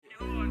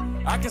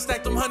I can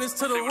stack them hundreds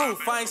to the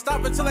roof. I ain't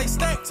stopping till they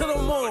stack to the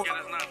moon.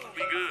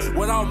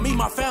 Without me,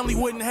 my family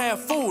wouldn't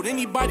have food.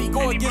 Anybody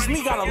go against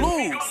me gotta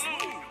lose.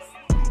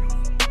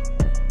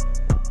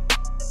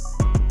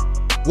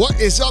 What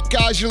is up,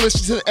 guys? You're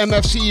listening to the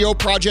MF CEO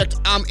Project.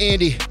 I'm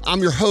Andy. I'm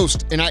your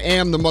host, and I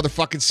am the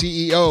motherfucking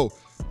CEO.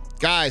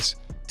 Guys,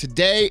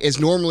 today is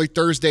normally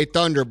Thursday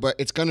Thunder, but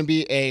it's going to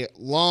be a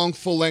long,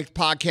 full-length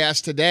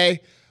podcast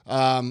today.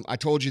 I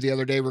told you the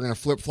other day we're going to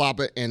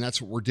flip-flop it, and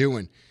that's what we're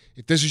doing.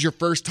 If this is your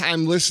first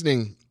time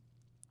listening,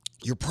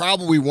 you're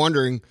probably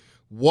wondering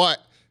what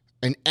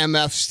an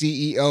MF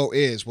CEO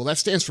is. Well, that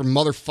stands for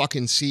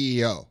motherfucking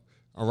CEO,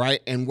 all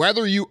right? And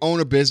whether you own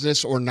a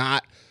business or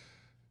not,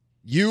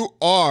 you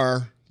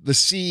are the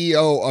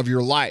CEO of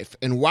your life.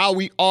 And while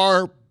we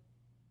are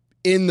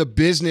in the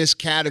business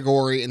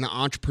category, in the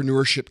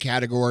entrepreneurship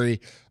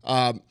category,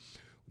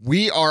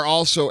 we are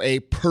also a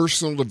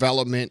personal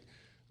development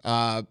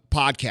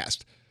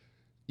podcast.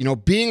 You know,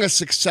 being a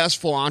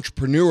successful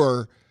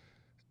entrepreneur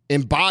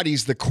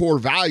embodies the core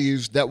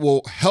values that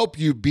will help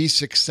you be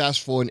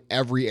successful in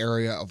every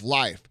area of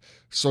life.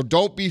 So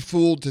don't be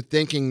fooled to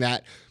thinking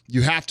that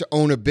you have to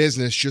own a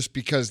business just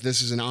because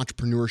this is an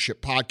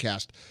entrepreneurship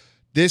podcast.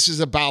 This is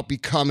about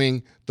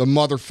becoming the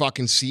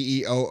motherfucking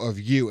CEO of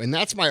you. And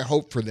that's my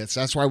hope for this.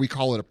 That's why we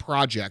call it a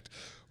project.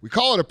 We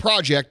call it a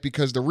project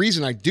because the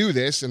reason I do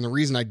this and the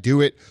reason I do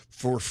it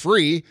for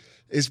free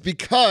is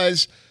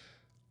because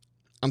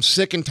I'm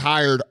sick and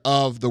tired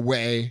of the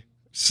way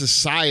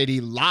society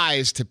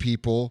lies to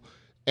people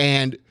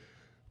and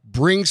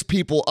brings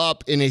people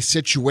up in a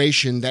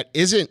situation that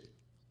isn't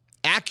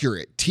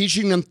accurate,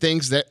 teaching them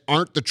things that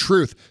aren't the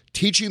truth,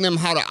 teaching them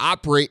how to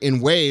operate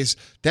in ways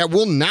that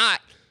will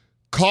not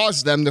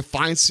cause them to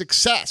find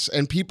success.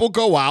 And people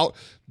go out,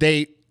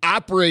 they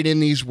operate in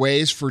these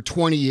ways for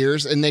 20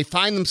 years, and they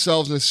find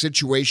themselves in a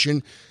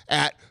situation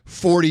at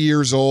 40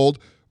 years old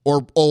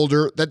or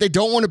older that they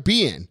don't want to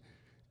be in.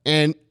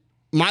 And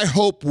my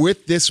hope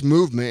with this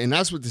movement, and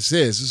that's what this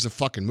is a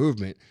fucking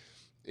movement,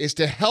 is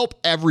to help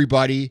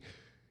everybody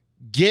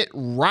get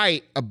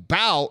right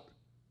about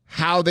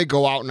how they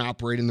go out and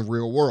operate in the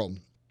real world.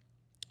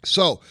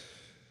 So,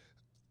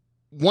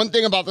 one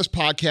thing about this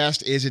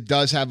podcast is it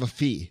does have a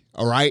fee,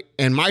 all right?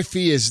 And my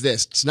fee is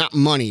this. It's not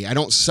money. I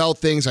don't sell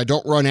things. I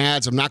don't run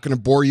ads. I'm not going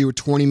to bore you with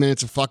 20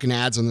 minutes of fucking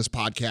ads on this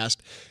podcast,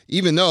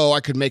 even though I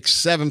could make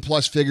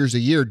 7+ figures a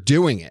year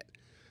doing it.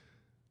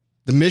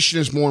 The mission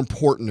is more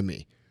important to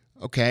me,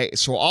 okay?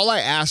 So all I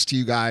ask to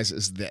you guys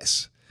is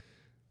this.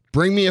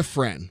 Bring me a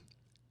friend.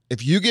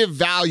 If you get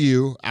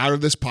value out of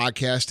this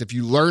podcast, if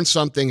you learn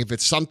something, if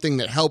it's something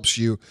that helps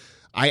you,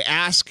 I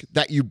ask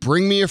that you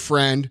bring me a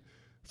friend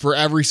for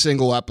every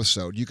single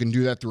episode. You can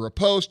do that through a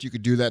post. You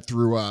could do that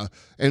through,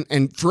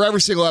 and for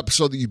every single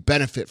episode that you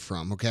benefit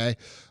from, okay?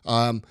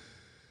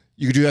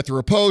 You could do that through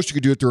a post. You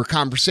could do it through a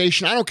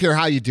conversation. I don't care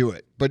how you do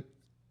it, but,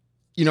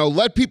 you know,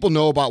 let people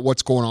know about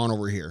what's going on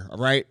over here, all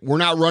right? We're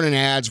not running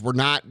ads.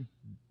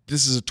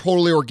 This is a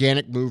totally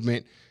organic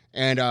movement,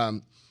 and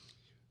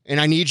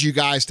I need you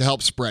guys to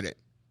help spread it,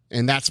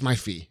 and that's my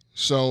fee.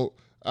 So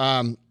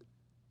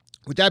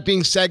with that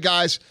being said,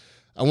 guys,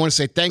 I want to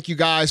say thank you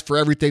guys for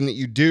everything that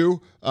you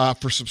do,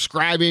 for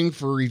subscribing,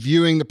 for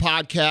reviewing the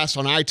podcast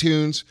on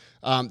iTunes.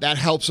 That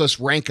helps us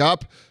rank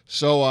up.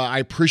 So I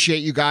appreciate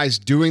you guys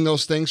doing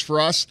those things for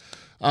us.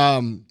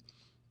 And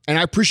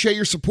I appreciate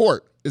your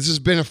support. This has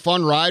been a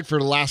fun ride for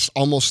the last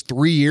almost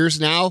 3 years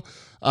now.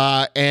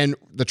 And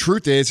the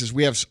truth is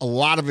we have a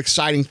lot of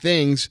exciting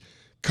things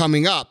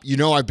coming up. You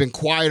know, I've been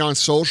quiet on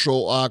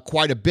social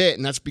quite a bit,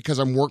 and that's because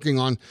I'm working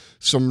on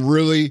some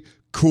really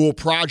cool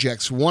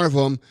projects. One of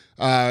them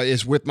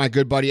is with my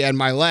good buddy Ed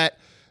Milet,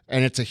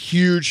 and it's a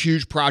huge,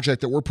 huge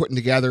project that we're putting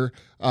together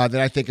that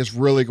I think is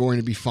really going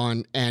to be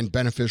fun and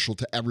beneficial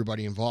to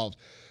everybody involved.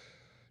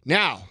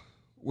 Now,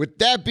 with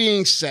that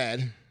being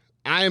said,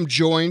 I am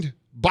joined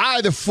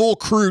by the full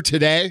crew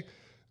today.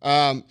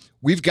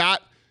 We've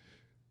got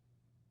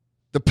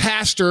the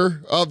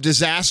pastor of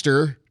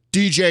disaster,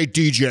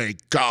 DJ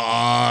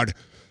God,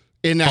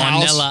 in the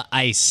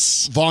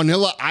house.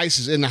 Vanilla Ice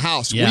is in the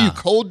house. Yeah. What are you,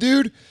 cold,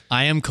 dude?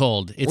 I am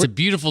cold. It's a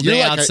beautiful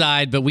day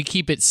outside, but we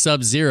keep it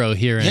sub-zero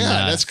here in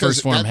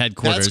First Form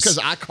headquarters. That's because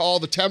I call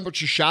the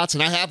temperature shots,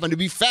 and I happen to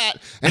be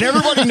fat, and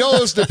everybody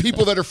knows the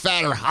people that are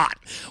fat are hot.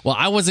 Well,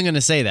 I wasn't going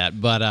to say that,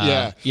 but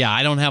yeah,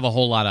 I don't have a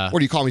whole lot of... What,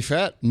 do you call me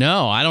fat?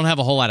 No, I don't have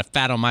a whole lot of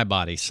fat on my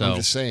body, so... I'm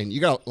just saying,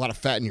 you got a lot of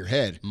fat in your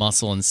head.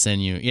 Muscle and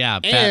sinew. Yeah,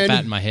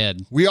 fat in my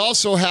head. We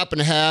also happen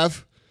to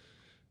have,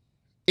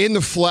 in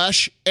the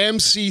flesh,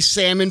 MC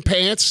Salmon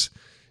Pants,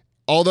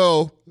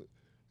 although...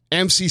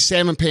 MC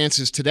Salmon Pants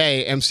is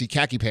today MC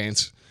Khaki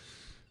Pants.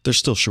 They're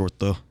still short,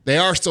 though. They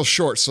are still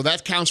short, so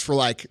that counts for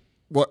like,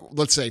 what?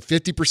 Let's say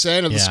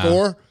 50% of the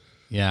score.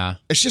 Yeah.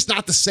 It's just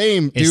not the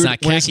same, dude. It's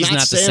not, Khaki's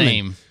not the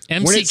same.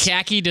 MC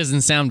Khaki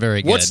doesn't sound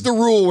very good. What's the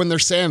rule when they're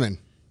salmon?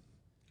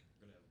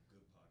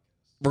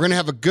 We're going to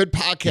have a good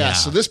podcast. Yeah.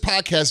 So this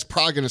podcast is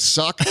probably going to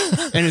suck,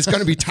 and it's going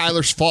to be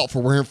Tyler's fault for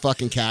wearing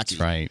fucking khaki.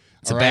 That's right.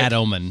 It's a bad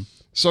omen.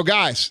 So,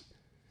 guys,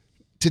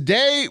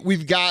 Today,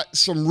 we've got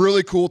some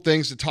really cool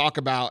things to talk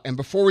about. And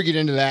before we get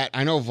into that,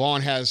 I know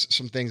Vaughn has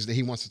some things that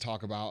he wants to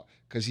talk about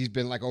because he's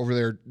been like over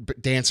there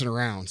dancing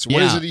around. So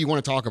what is it that you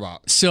want to talk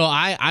about? So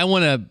I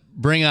want to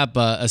bring up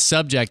a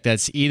subject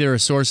that's either a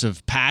source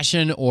of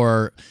passion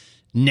or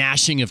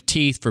gnashing of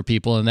teeth for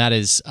people, and that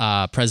is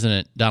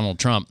President Donald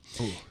Trump.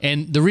 Ooh.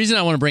 And the reason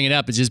I want to bring it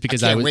up is just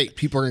because wait,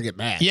 people are going to get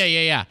mad.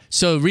 Yeah.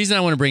 So the reason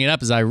I want to bring it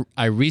up is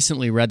I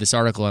recently read this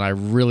article, and I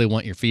really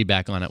want your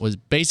feedback on it. Was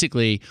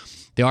basically...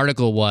 The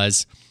article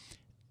was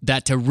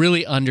that to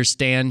really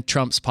understand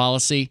Trump's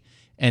policy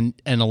and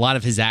a lot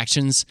of his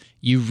actions,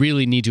 you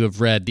really need to have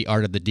read The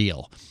Art of the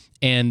Deal.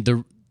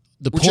 And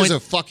which is a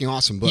fucking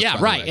awesome book. Yeah,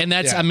 right. And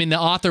that's I mean, the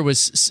author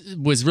was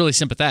really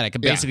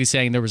sympathetic, basically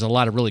saying there was a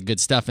lot of really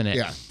good stuff in it.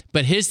 Yeah.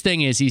 But his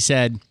thing is, he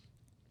said,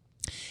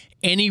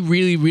 any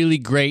really, really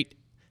great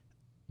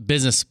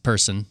business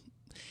person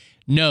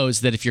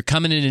knows that if you're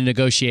coming into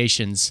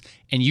negotiations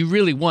and you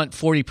really want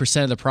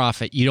 40% of the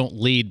profit, you don't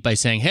lead by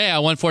saying, hey, I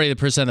want 40%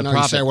 of the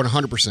profit. You say I want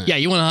 100%. Yeah,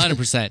 you want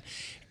 100%.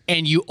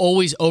 And you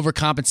always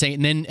overcompensate.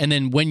 And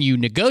then when you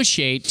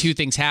negotiate, two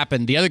things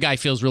happen. The other guy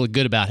feels really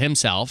good about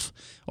himself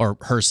or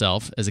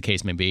herself, as the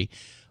case may be.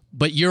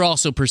 But you're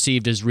also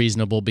perceived as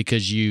reasonable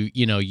because you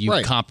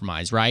right.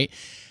 compromise, right?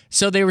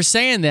 So they were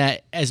saying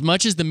that as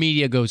much as the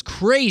media goes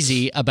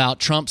crazy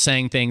about Trump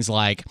saying things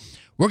like,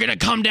 we're going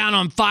to come down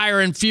on fire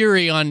and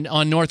fury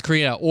on North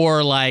Korea,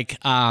 or like,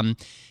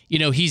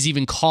 he's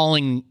even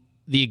calling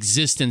the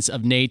existence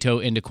of NATO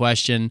into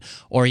question,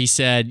 or he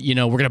said, we're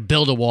going to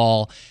build a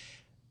wall.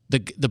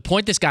 The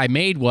point this guy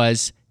made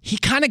was he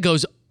kind of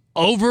goes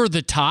over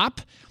the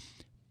top,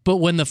 but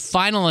when the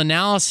final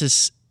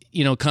analysis,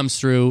 comes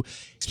through,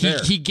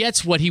 he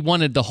gets what he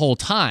wanted the whole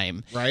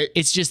time. Right.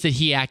 It's just that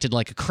he acted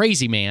like a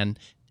crazy man,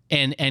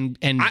 and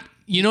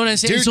you know what I'm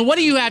saying? Dude, so what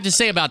do you have to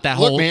say about that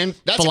whole man,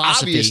 that's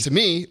philosophy? Obvious to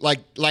me.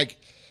 Like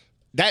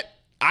that.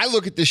 I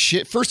look at this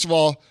shit. First of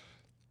all,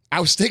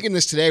 I was thinking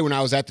this today when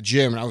I was at the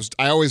gym, and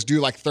I always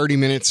do like 30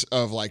 minutes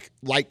of like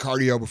light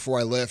cardio before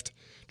I lift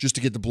just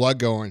to get the blood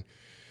going.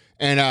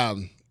 And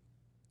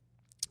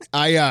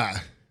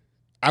I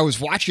was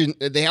watching.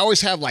 They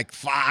always have like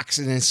Fox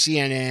and then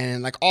CNN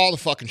and like all the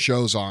fucking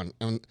shows on,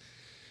 and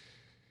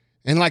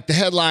like the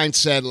headline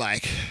said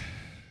like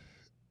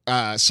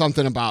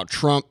something about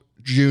Trump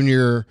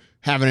Jr.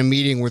 having a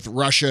meeting with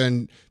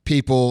Russian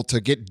people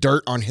to get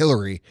dirt on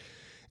Hillary.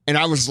 And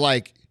I was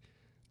like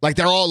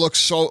they all look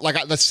so,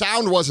 like the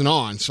sound wasn't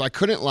on, so I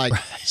couldn't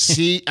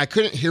I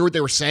couldn't hear what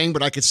they were saying,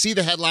 but I could see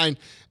the headline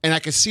and I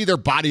could see their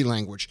body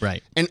language.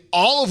 Right. And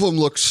all of them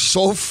looked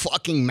so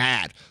fucking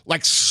mad,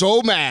 like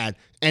so mad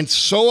and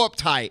so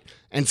uptight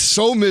and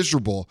so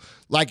miserable.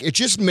 Like it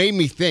just made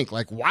me think,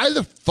 like, why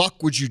the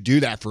fuck would you do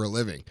that for a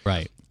living?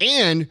 Right.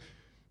 And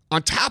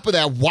on top of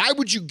that, why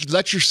would you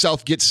let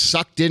yourself get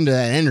sucked into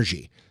that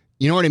energy?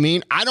 You know what I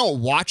mean? I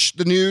don't watch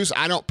the news.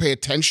 I don't pay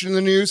attention to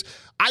the news.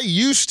 I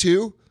used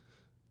to,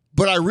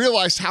 but I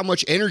realized how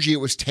much energy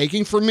it was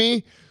taking from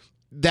me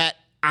that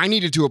I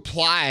needed to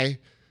apply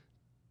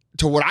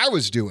to what I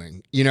was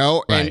doing,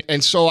 Right.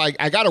 And so I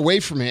got away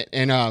from it.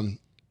 And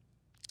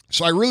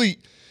so I really,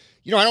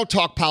 I don't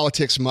talk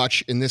politics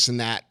much and this and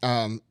that,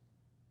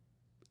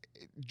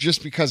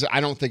 just because I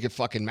don't think it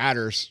fucking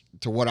matters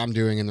to what I'm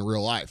doing in the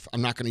real life.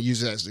 I'm not going to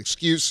use it as an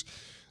excuse.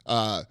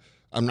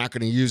 I'm not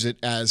going to use it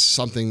as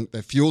something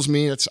that fuels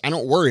me. I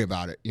don't worry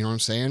about it. You know what I'm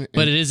saying?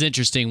 But it is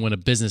interesting when a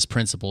business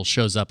principle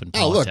shows up in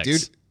politics. Oh, look,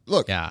 dude.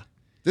 Look. Yeah.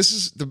 This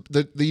is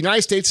the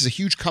United States is a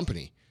huge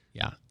company.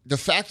 Yeah. The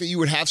fact that you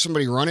would have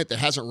somebody run it that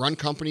hasn't run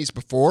companies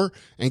before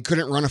and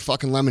couldn't run a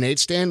fucking lemonade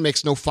stand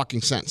makes no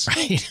fucking sense.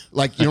 Right.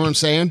 Like, you know what I'm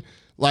saying?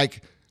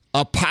 Like,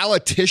 a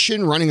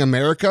politician running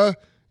America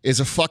is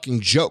a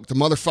fucking joke. The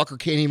motherfucker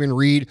can't even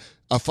read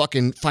a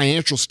fucking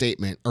financial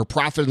statement or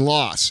profit and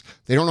loss.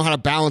 They don't know how to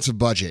balance a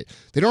budget.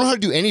 They don't know how to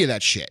do any of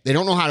that shit. They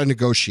don't know how to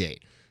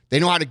negotiate. They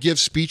know how to give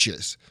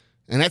speeches.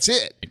 And that's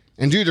it.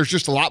 And dude, there's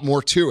just a lot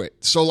more to it.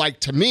 So like,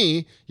 to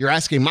me, you're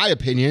asking my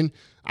opinion.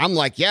 I'm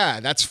like, yeah,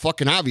 that's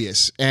fucking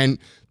obvious. And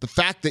the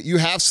fact that you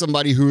have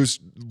somebody who's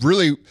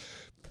really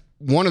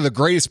one of the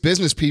greatest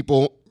business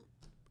people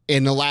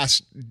in the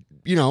last,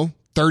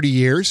 30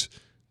 years,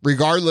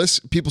 regardless,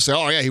 people say,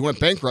 oh yeah, he went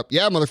bankrupt.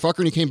 Yeah, motherfucker,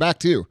 and he came back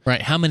too.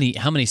 Right. How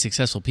many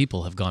successful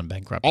people have gone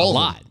bankrupt? All a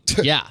lot.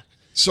 Yeah.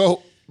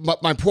 So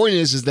my point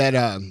is that,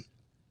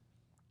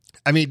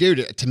 I mean,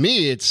 dude, to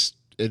me, it's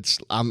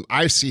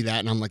I see that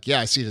and I'm like, yeah,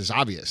 I see it as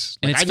obvious.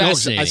 And like, it's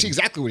fascinating. I see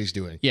exactly what he's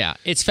doing. Yeah,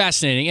 it's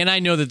fascinating. And I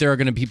know that there are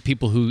going to be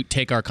people who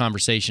take our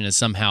conversation as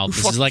somehow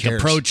this is like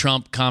cares? A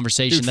pro-Trump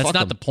conversation. Dude, that's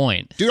not him. the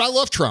point. Dude, I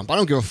love Trump. I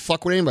don't give a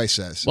fuck what anybody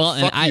says. Well,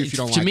 fuck and you if you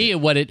don't to like me,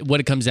 it. what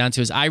it comes down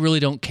to is I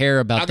really don't care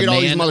about the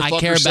man. I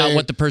care about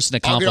what the person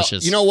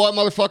accomplishes. You know what,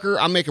 motherfucker?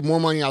 I'm making more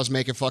money than I was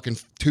making fucking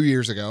 2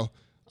 years ago.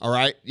 All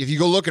right? If you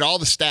go look at all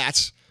the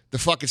stats, the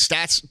fucking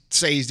stats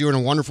say he's doing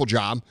a wonderful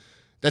job.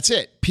 That's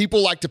it.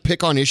 People like to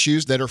pick on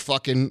issues that are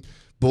fucking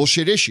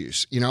bullshit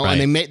issues,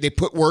 right. And they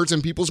put words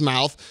in people's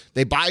mouth.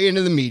 They buy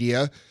into the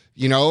media,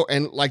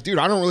 and like, dude,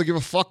 I don't really give a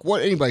fuck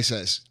what anybody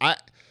says.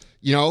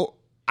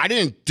 I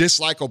didn't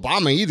dislike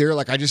Obama either.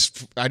 Like I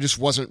just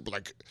wasn't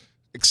like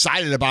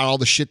excited about all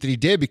the shit that he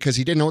did because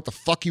he didn't know what the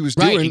fuck he was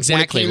doing. Right,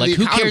 exactly. Like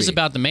who cares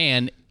about the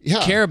man?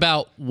 Care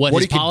about what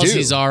his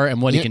policies are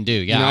and what he can do.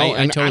 Yeah, you know,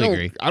 I totally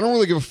agree. I don't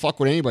really give a fuck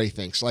what anybody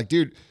thinks. Like,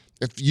 dude,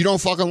 if you don't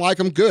fucking like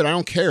him, good. I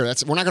don't care.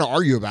 We're not going to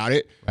argue about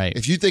it. Right.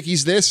 If you think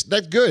he's this,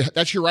 that's good.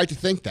 That's your right to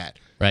think that.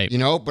 Right. You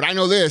know, but I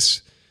know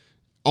this.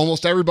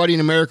 Almost everybody in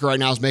America right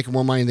now is making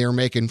more money than they were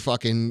making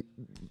fucking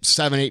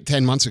 7, 8,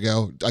 10 months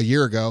ago, a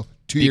year ago,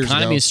 2 years ago. The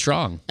economy is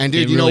strong. And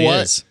dude, it you really know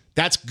what? is.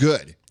 That's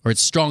good. Or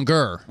it's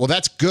stronger. Well,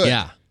 that's good.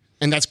 Yeah.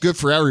 And that's good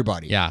for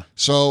everybody. Yeah.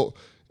 So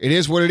it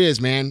is what it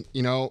is, man.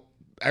 You know,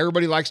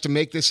 everybody likes to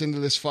make this into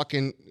this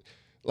fucking,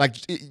 like,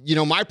 you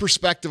know, my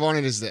perspective on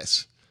it is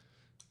this.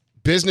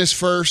 Business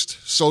first,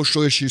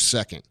 social issues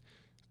second.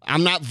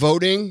 I'm not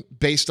voting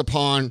based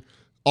upon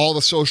all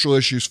the social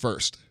issues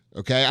first.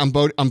 Okay, I'm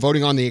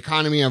voting on the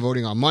economy. I'm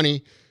voting on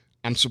money.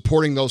 I'm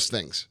supporting those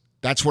things.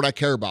 That's what I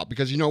care about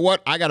because you know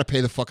what? I got to pay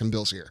the fucking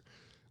bills here.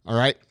 All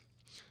right.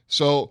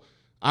 So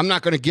I'm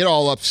not going to get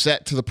all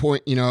upset to the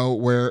point, you know,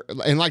 where,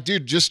 and like,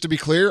 dude, just to be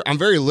clear, I'm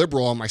very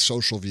liberal on my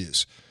social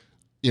views.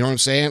 You know what I'm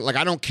saying? Like,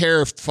 I don't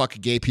care if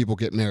fucking gay people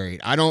get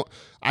married. I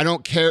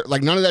don't care.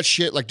 Like, none of that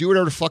shit. Like, do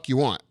whatever the fuck you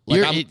want.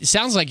 Like, it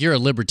sounds like you're a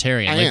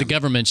libertarian. Like, the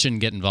government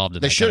shouldn't get involved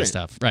in that kind of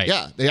stuff. Right.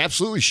 Yeah, they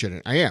absolutely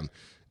shouldn't. I am.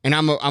 And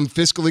I'm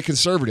fiscally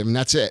conservative, and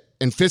that's it.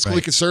 And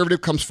fiscally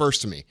conservative comes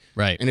first to me.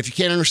 Right. And if you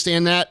can't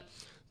understand that,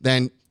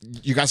 then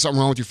you got something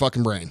wrong with your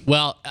fucking brain.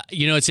 Well,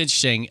 you know, it's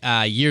interesting.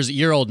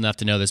 You're old enough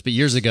to know this, but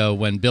years ago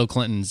when Bill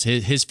Clinton's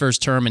his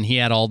first term and he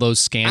had all those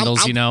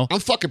scandals, I'm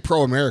fucking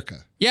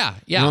pro-America. Yeah.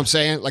 You know what I'm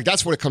saying? Like,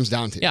 that's what it comes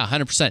down to. Yeah,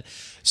 100%.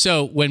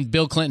 So when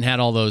Bill Clinton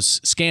had all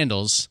those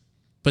scandals,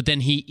 but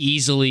then he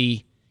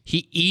easily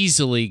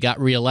got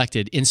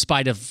reelected in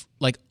spite of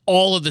like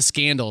all of the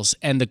scandals.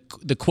 And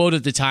the quote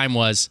at the time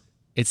was,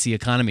 "It's the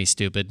economy,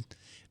 stupid."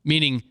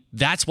 Meaning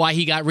that's why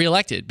he got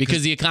reelected,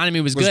 because the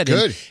economy was good.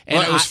 And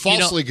well, it was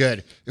falsely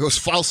good. It was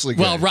falsely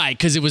good. Well, right,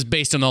 because it was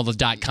based on all the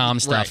 .com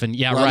stuff. Right. And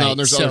yeah, well, right. No,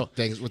 there's other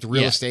things with the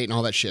real estate and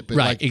all that shit. But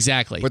right, like,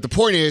 exactly. But the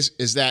point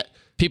is that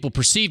people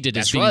perceived it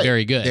as being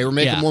very good. They were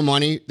making more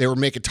money. They were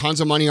making tons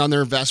of money on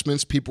their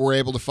investments. People were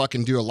able to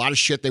fucking do a lot of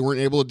shit they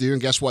weren't able to do.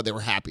 And guess what? They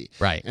were happy.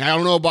 Right. And I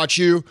don't know about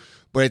you,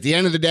 but at the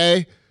end of the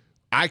day,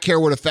 I care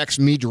what affects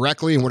me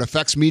directly, and what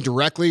affects me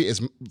directly is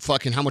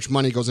fucking how much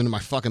money goes into my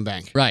fucking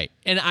bank. Right.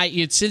 And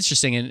it's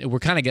interesting, and we're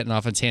kind of getting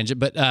off on tangent,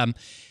 but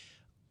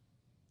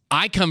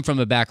I come from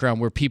a background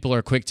where people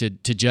are quick to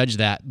judge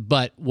that.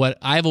 But what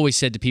I've always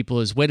said to people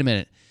is, wait a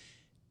minute,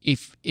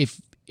 if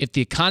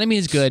the economy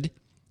is good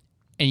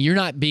and you're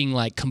not being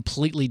like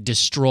completely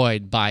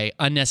destroyed by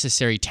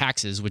unnecessary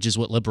taxes, which is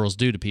what liberals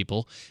do to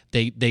people,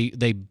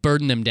 they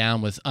burden them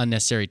down with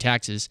unnecessary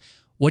taxes.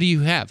 What do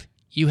you have?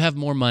 You have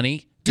more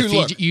money. To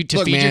feed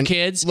your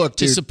kids,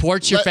 to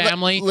support your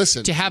family,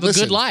 to have a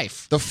good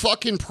life. The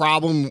fucking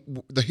problem,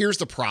 here's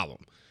the problem.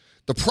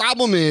 The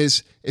problem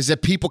is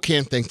that people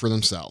can't think for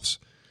themselves.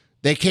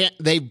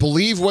 They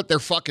believe what their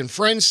fucking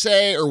friends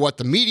say or what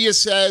the media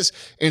says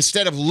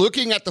instead of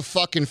looking at the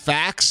fucking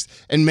facts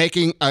and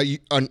making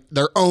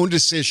their own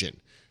decision.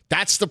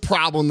 That's the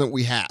problem that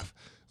we have.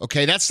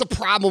 Okay, that's the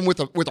problem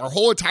with our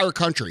whole entire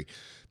country.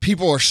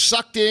 People are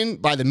sucked in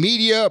by the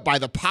media, by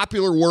the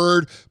popular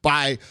word,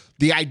 by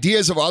the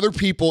ideas of other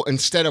people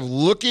instead of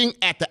looking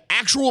at the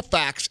actual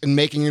facts and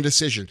making a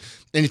decision.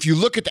 And if you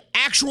look at the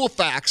actual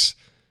facts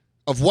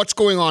of what's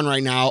going on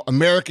right now,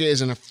 America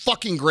is in a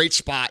fucking great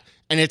spot,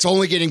 and it's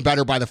only getting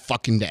better by the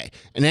fucking day.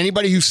 And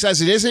anybody who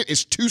says it isn't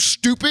is too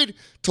stupid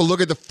to look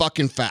at the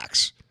fucking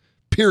facts.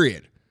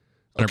 Period.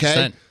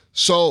 Okay? 100%.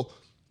 So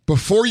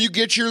before you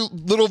get your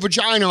little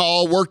vagina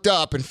all worked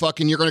up and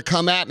fucking you're going to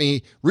come at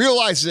me,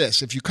 realize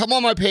this. If you come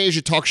on my page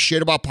and talk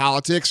shit about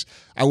politics,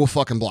 I will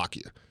fucking block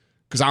you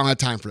because I don't have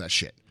time for that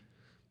shit.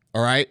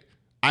 All right?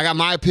 I got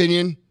my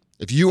opinion.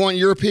 If you want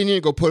your opinion,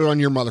 go put it on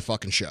your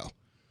motherfucking show.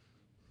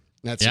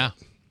 That's it.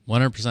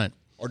 100%.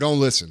 Or don't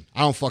listen.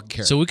 I don't fucking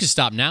care. So we could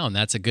stop now, and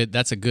that's a good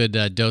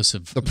dose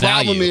of the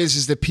problem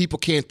is that people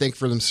can't think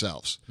for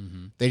themselves.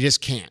 Mm-hmm. They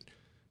just can't.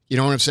 You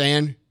know what I'm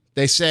saying?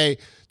 They say,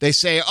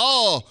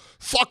 oh,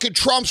 fucking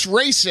Trump's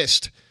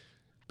racist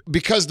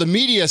because the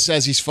media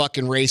says he's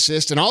fucking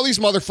racist, and all these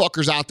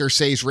motherfuckers out there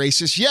say he's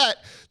racist,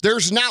 yet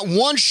there's not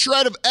one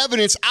shred of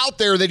evidence out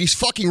there that he's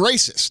fucking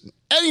racist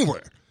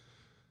anywhere.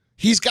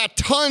 He's got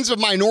tons of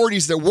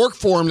minorities that work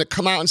for him that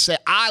come out and say,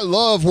 I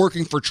love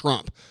working for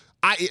Trump.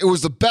 It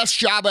was the best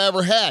job I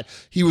ever had.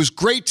 He was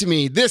great to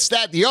me, this,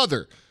 that, the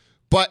other.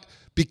 But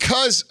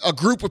because a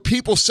group of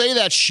people say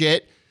that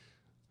shit,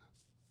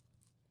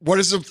 what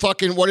is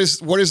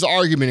the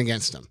argument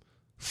against him?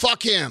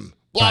 Fuck him.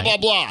 Blah, blah,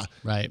 blah.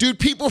 Right. Dude,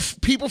 people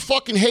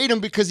fucking hate him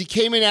because he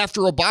came in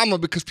after Obama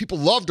because people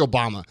loved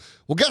Obama.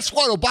 Well, guess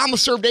what? Obama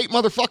served 8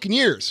 motherfucking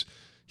years.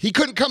 He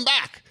couldn't come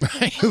back.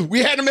 Right. We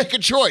had to make a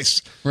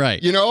choice.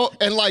 Right. You know?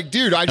 And like,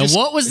 dude, And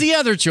what was the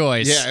other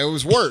choice? Yeah, it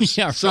was worse.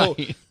 Yeah, so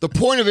right. the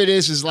point of it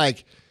is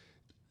like,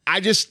 I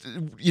just,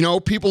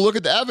 people look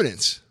at the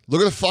evidence.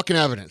 Look at the fucking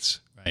evidence.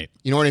 Right.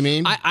 You know what I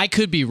mean? I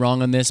could be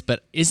wrong on this,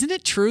 but isn't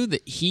it true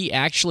that he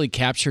actually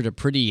captured a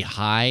pretty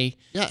high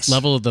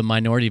level of the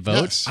minority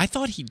vote? Yes. I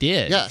thought he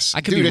did. Yes.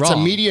 I could dude, be wrong. It's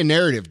a media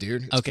narrative,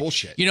 dude. It's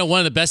bullshit. You know, one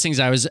of the best things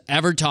I was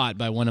ever taught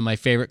by one of my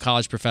favorite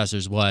college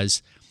professors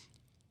was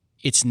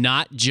it's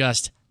not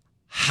just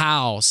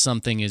how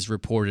something is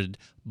reported,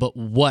 but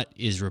what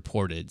is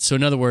reported. So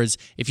in other words,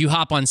 if you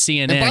hop on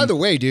CNN, And by the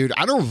way, dude,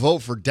 I don't vote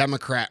for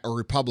Democrat or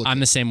Republican. I'm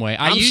the same way.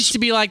 I used to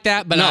be like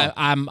that, but No.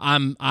 I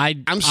smarter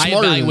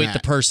than evaluate that. the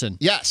person.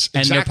 Yes,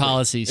 and exactly. their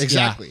policies.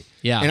 Exactly.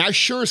 Yeah. And I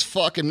sure as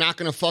fuck am not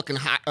going to fucking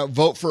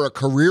vote for a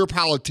career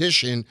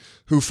politician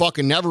who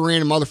fucking never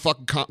ran a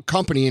motherfucking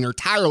company in her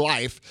entire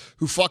life,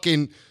 who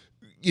fucking,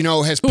 you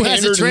know, has Who has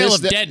a pandered trail and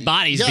of this, dead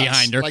bodies Yes.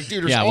 behind her. Like,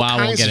 dude, there's yeah, all well, I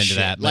kinds won't get of into shit.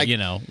 that, but like, you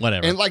know,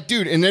 whatever. And like,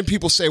 dude, and then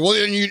people say, well,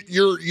 then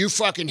you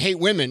fucking hate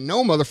women.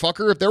 No,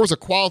 motherfucker. If there was a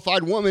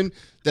qualified woman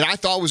that I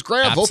thought was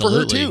great, I'd vote for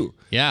her too.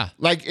 Yeah.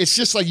 Like, it's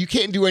just like you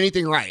can't do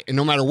anything right. And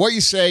no matter what you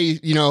say,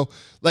 you know,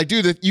 like,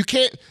 dude, you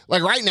can't,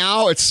 like, right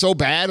now, it's so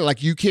bad.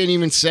 Like, you can't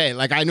even say,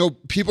 like, I know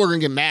people are going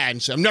to get mad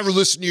and say, I'm never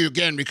listening to you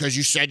again because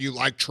you said you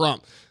like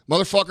Trump.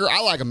 Motherfucker,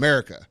 I like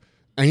America.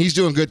 And he's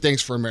doing good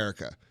things for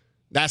America.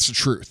 That's the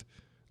truth.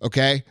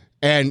 Okay?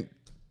 And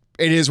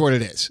it is what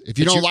it is. If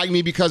you don't like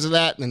me because of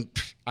that, then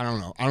I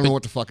don't know. I don't know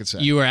what the fuck it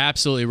says. You are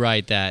absolutely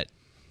right that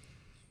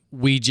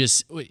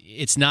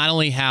it's not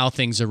only how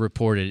things are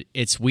reported,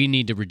 it's we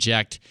need to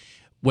reject.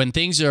 When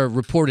things are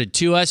reported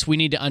to us, we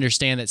need to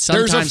understand that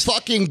sometimes there's a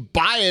fucking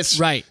bias.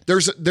 Right.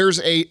 There's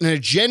an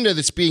agenda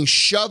that's being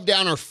shoved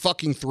down our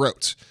fucking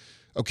throats.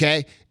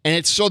 Okay? And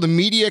it's so the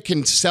media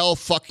can sell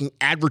fucking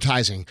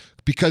advertising.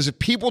 Because if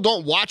people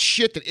don't watch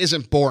shit that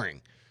isn't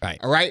boring. Right.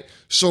 All right.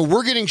 So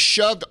we're getting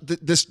shoved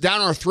this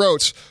down our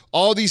throats,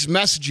 all these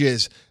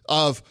messages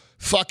of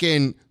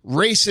fucking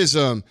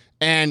racism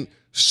and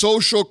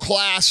social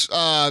class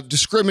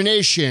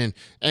discrimination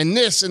and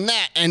this and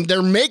that. And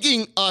they're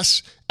making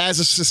us as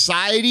a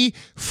society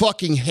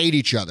fucking hate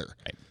each other.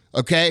 Right.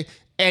 Okay.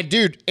 And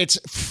dude, it's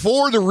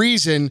for the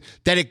reason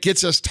that it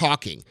gets us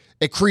talking.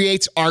 It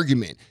creates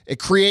argument. It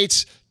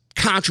creates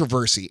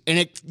controversy.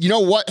 And you know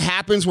what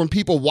happens when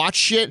people watch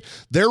shit?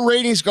 Their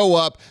ratings go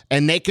up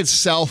and they can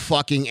sell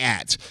fucking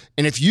ads.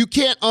 And if you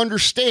can't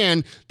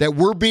understand that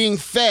we're being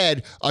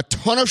fed a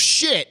ton of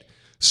shit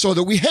so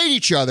that we hate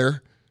each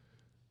other,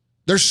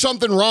 there's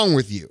something wrong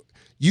with you.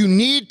 You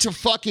need to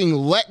fucking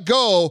let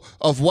go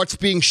of what's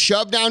being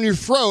shoved down your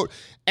throat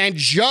and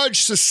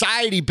judge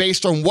society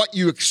based on what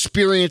you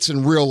experience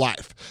in real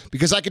life.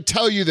 Because I can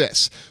tell you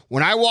this,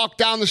 when I walk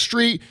down the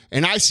street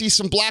and I see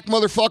some black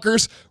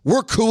motherfuckers,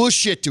 we're cool as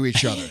shit to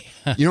each other.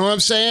 You know what I'm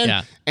saying?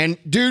 Yeah. And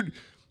dude,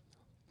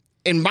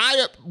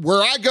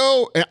 where I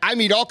go, I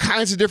meet all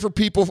kinds of different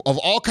people of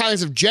all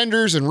kinds of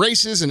genders and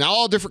races and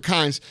all different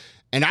kinds.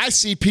 And I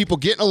see people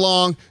getting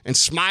along and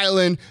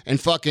smiling and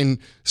fucking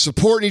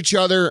supporting each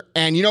other.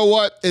 And you know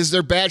what? Is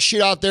there bad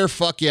shit out there?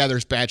 Fuck yeah,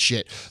 there's bad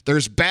shit.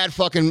 There's bad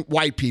fucking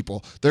white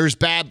people. There's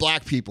bad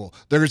black people.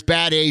 There's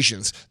bad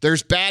Asians.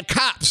 There's bad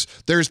cops.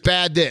 There's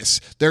bad this.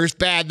 There's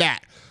bad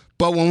that.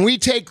 But when we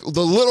take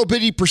the little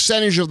bitty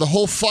percentage of the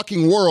whole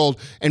fucking world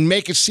and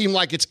make it seem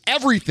like it's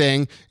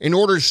everything in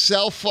order to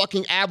sell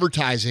fucking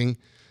advertising,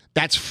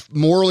 that's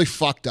morally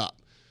fucked up.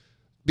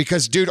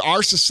 Because, dude,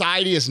 our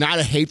society is not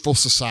a hateful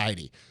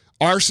society.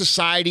 Our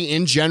society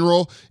in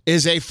general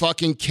is a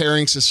fucking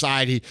caring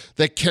society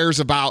that cares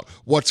about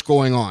what's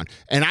going on.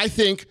 And I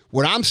think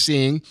what I'm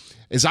seeing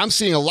is I'm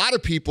seeing a lot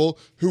of people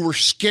who were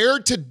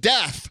scared to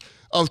death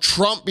of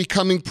Trump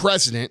becoming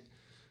president,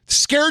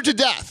 scared to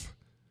death.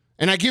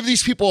 And I give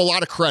these people a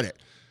lot of credit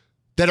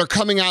that are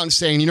coming out and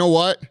saying, you know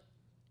what?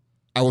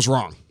 I was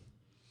wrong.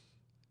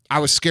 I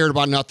was scared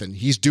about nothing.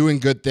 He's doing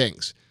good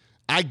things.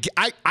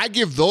 I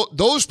give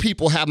those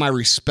people have my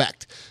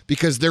respect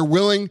because they're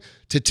willing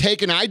to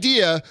take an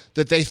idea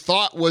that they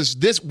thought was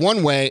this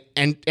one way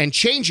and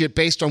change it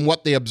based on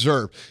what they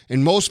observe.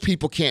 And most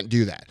people can't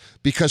do that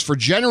because for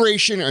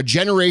generation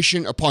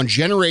upon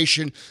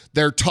generation,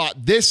 they're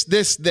taught this.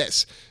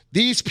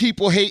 These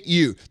people hate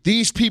you.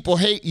 These people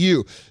hate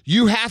you.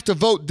 You have to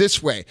vote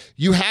this way.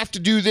 You have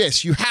to do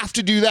this. You have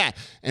to do that.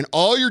 And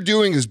all you're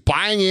doing is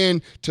buying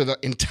in to the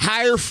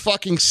entire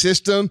fucking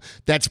system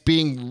that's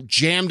being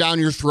jammed down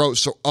your throat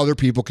so other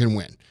people can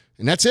win.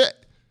 And that's it.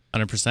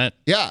 100%.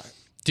 Yeah.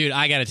 Dude,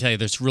 I got to tell you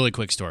this really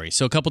quick story.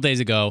 So a couple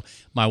days ago,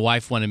 my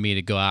wife wanted me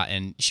to go out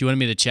and she wanted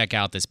me to check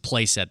out this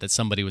playset that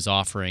somebody was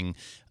offering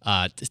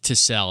to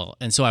sell.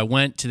 And so I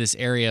went to this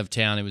area of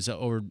town. It was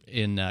over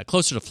in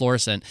closer to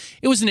Florissant.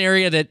 It was an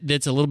area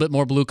that's a little bit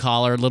more blue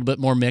collar, a little bit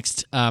more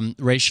mixed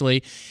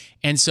racially.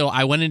 And so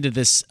I went into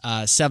this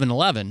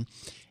 7-Eleven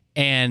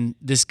and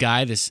this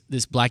guy, this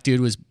black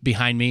dude was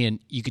behind me and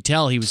you could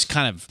tell he was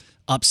kind of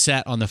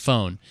upset on the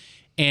phone.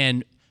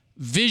 And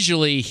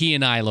visually, he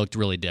and I looked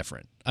really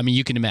different. I mean,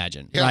 you can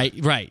imagine, yeah.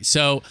 Right.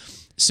 So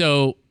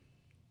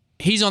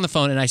he's on the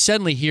phone, and I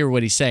suddenly hear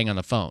what he's saying on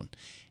the phone.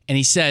 And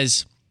he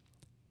says,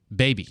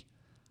 baby,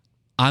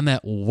 I'm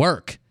at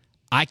work.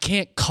 I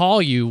can't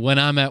call you when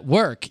I'm at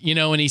work,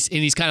 and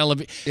he's kind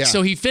of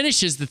so he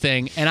finishes the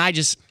thing, and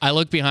I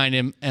look behind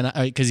him, and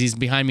because he's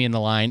behind me in the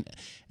line,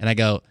 and I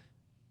go,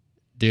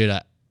 dude,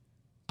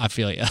 I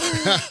feel you.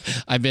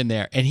 I've been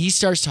there. And he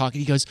starts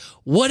talking. He goes,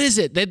 what is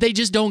it that they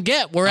just don't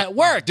get? We're at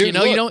work. Dude,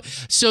 you don't.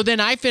 So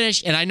then I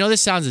finish, and I know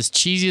this sounds as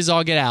cheesy as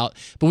all get out,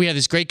 but we had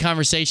this great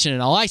conversation,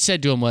 and all I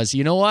said to him was,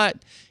 you know what?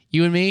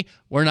 You and me,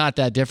 we're not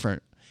that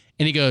different.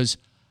 And he goes,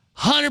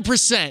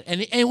 100%.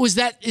 And it was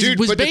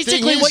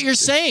basically what you're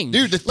saying.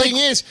 Dude, the thing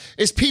is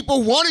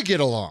people want to get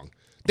along.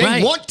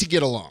 They want to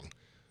get along.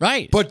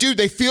 Right. But, dude,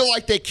 they feel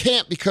like they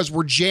can't because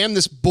we're jammed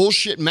this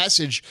bullshit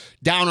message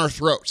down our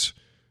throats.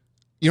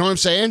 You know what I'm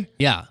saying?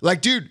 Yeah.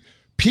 Like, dude,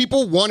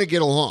 people want to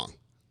get along.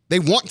 They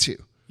want to.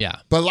 Yeah.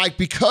 But, like,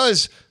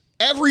 because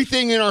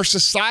everything in our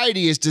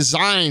society is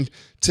designed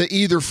to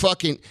either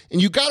fucking...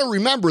 And you got to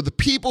remember, the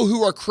people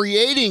who are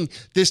creating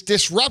this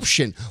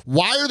disruption,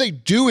 why are they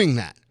doing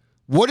that?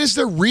 What is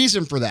their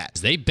reason for that?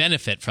 They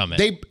benefit from it.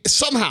 They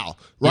somehow,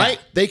 right?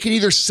 Yeah. They can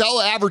either sell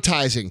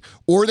advertising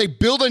or they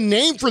build a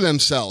name for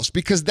themselves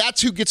because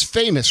that's who gets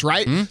famous,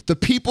 right? Mm-hmm. The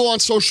people on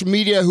social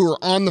media who are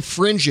on the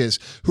fringes,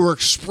 who are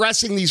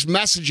expressing these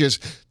messages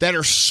that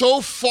are so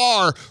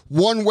far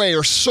one way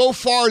or so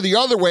far the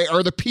other way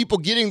are the people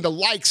getting the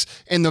likes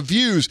and the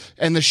views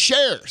and the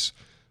shares.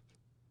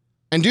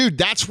 And dude,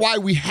 that's why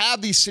we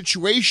have these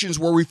situations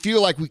where we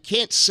feel like we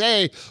can't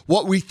say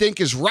what we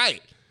think is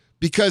right.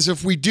 Because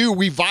if we do,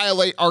 we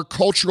violate our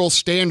cultural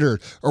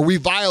standard or we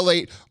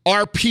violate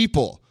our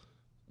people,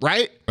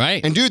 right?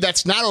 Right. And dude,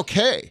 that's not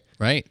okay.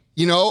 Right.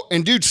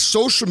 And dude,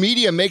 social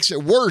media makes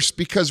it worse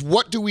because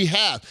what do we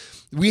have?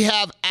 We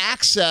have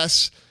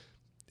access.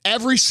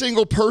 Every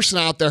single person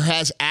out there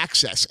has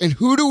access. And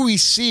who do we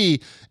see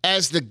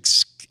as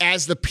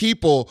the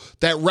people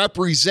that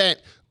represent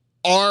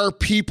our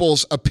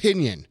people's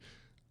opinion?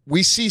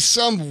 We see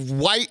some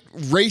white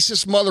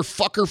racist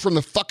motherfucker from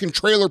the fucking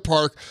trailer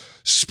park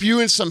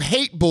spewing some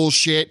hate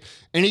bullshit,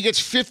 and he gets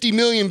 50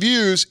 million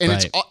views, and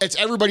it's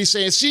everybody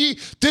saying, see,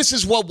 this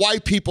is what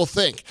white people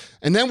think.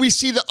 And then we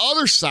see the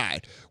other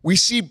side. We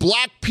see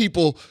black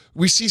people.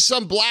 We see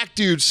some black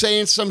dude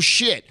saying some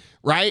shit,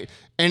 right?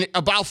 And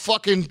about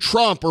fucking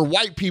Trump or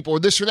white people or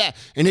this or that,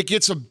 and it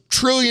gets 1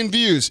 trillion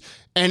views.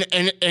 And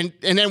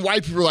then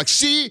white people are like,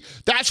 see,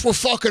 that's where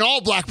fucking all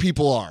black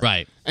people are.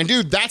 Right. And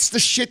dude, that's the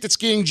shit that's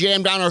getting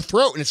jammed down our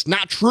throat, and it's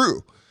not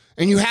true.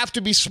 And you have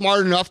to be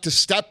smart enough to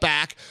step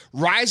back,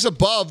 rise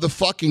above the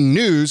fucking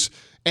news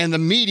and the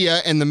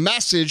media and the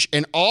message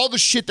and all the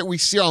shit that we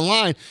see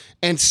online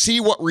and see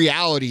what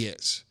reality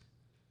is.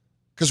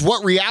 Because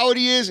what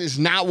reality is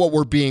not what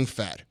we're being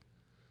fed.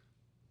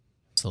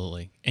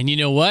 Absolutely. And you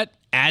know what?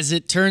 As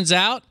it turns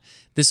out,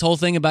 this whole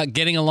thing about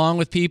getting along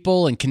with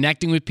people and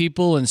connecting with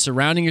people and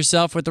surrounding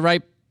yourself with the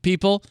right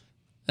people,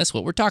 that's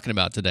what we're talking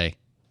about today.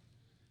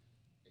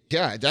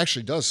 Yeah, it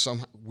actually does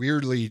somehow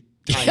weirdly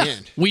tie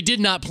in. We did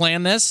not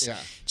plan this. Yeah.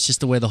 It's just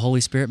the way the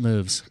Holy Spirit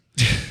moves.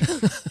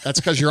 That's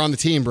because you're on the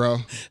team, bro.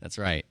 That's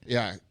right.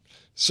 Yeah.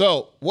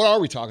 So what are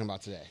we talking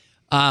about today?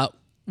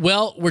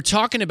 Well, we're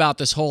talking about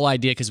this whole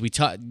idea because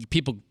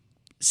people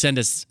send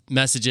us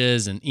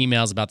messages and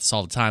emails about this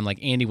all the time. Like,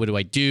 Andy, what do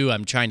I do?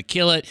 I'm trying to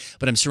kill it,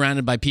 but I'm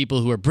surrounded by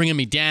people who are bringing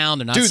me down.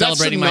 They're not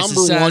celebrating my success. Dude,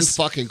 that's the number one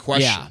fucking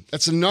question. Yeah.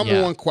 That's the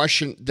number one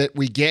question that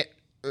we get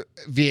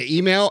via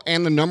email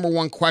and the number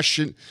one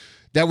question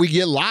that we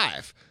get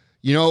live.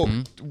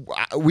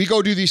 We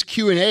go do these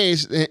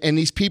Q&As and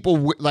these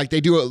people, like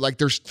they do it, like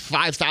there's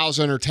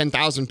 5,000 or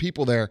 10,000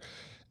 people there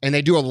and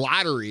they do a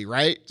lottery,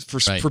 right?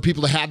 For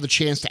people to have the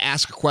chance to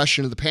ask a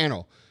question to the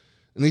panel.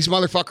 And these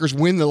motherfuckers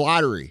win the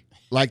lottery.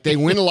 Like they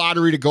win a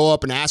lottery to go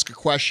up and ask a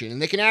question,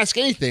 and they can ask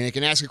anything. They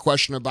can ask a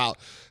question about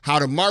how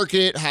to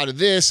market, how to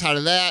this, how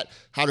to that,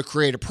 how to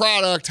create a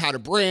product, how to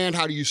brand,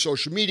 how to use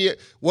social media.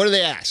 What do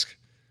they ask?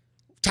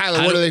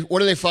 Tyler, what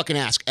do they fucking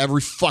ask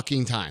every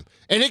fucking time?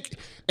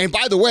 And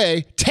by the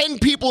way, 10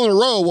 people in a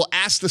row will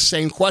ask the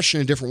same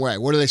question a different way.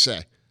 What do they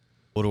say?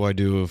 What do I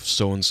do if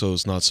so-and-so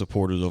is not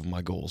supportive of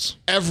my goals?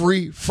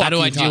 Every fucking time. How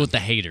do I deal with the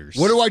haters?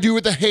 What do I do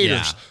with the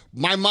haters? Yeah.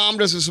 My mom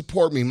doesn't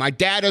support me. My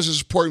dad doesn't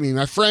support me.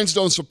 My friends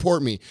don't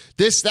support me.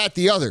 This, that,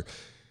 the other.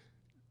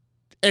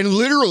 And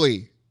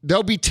literally,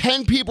 there'll be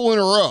 10 people in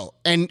a row,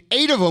 and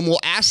 8 of them will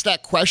ask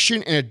that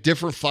question in a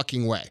different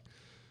fucking way.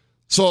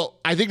 So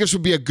I think this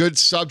would be a good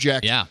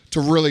subject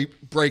to really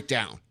break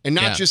down. And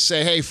not just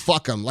say, hey,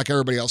 fuck them, like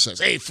everybody else says.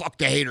 Hey, fuck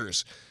the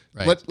haters.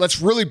 Right. Let's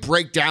really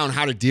break down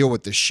how to deal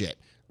with this shit.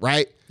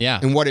 Right? Yeah.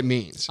 And what it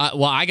means.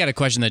 Well, I got a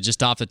question that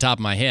just off the top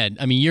of my head.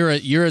 I mean,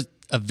 you're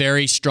a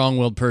very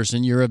strong-willed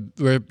person. You're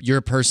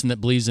a person that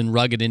believes in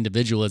rugged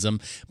individualism,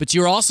 but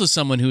you're also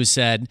someone who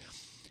said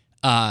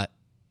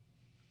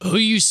who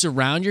you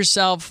surround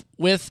yourself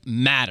with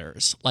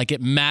matters. Like, it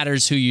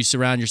matters who you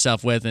surround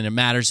yourself with, and it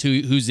matters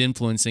who's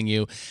influencing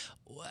you.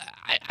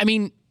 I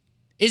mean,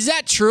 is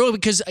that true?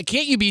 Because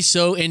can't you be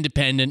so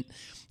independent?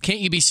 Can't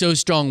you be so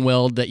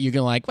strong-willed that you're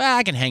going to like, well,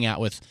 I can hang out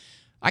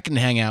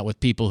with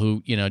people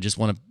who, just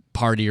want to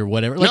party or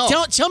whatever. Like,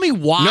 No. tell me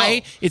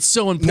why No. it's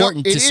so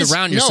important to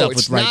surround yourself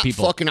with right people. It's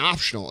not fucking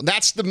optional.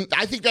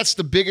 I think that's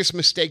the biggest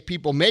mistake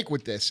people make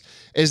with this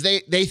is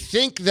they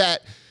think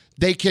that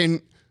they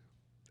can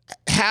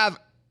have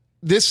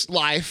this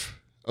life,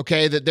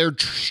 okay, that they're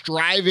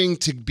striving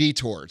to be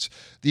towards.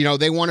 You know,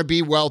 they want to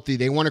be wealthy.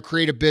 They want to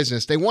create a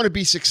business. They want to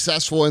be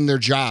successful in their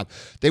job.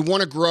 They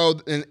want to grow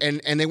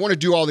and they want to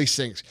do all these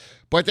things.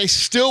 But they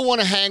still want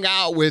to hang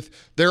out with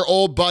their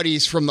old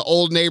buddies from the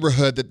old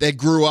neighborhood that they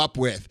grew up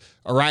with,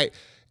 all right?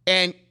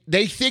 And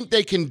they think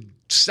they can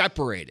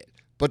separate it.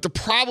 But the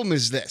problem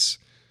is this.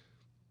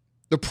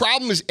 The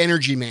problem is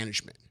energy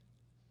management.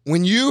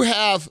 When you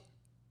have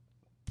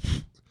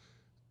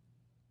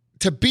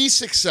to be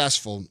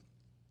successful,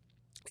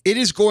 it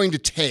is going to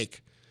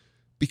take,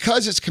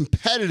 because it's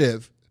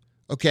competitive,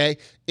 okay,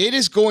 it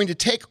is going to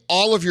take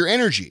all of your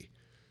energy,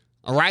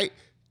 all right?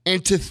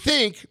 And to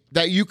think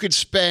that you could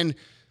spend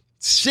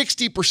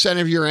 60%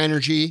 of your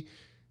energy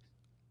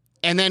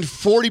and then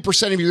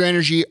 40% of your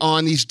energy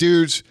on these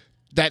dudes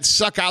that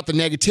suck out the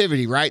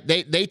negativity, right?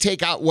 They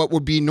take out what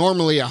would be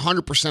normally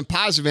 100%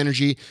 positive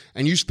energy,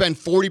 and you spend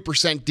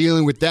 40%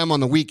 dealing with them on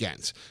the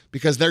weekends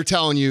because they're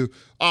telling you,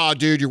 oh,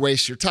 dude, you're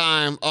wasting your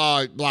time,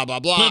 oh, blah,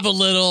 blah, blah. Live a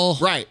little.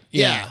 Right,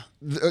 yeah.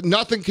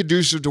 Nothing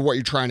conducive to what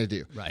you're trying to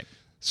do. Right.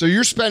 So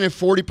you're spending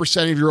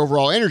 40% of your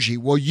overall energy.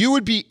 Well, you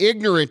would be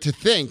ignorant to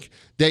think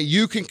that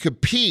you can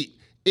compete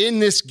in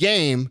this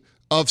game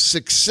of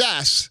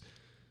success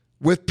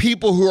with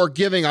people who are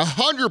giving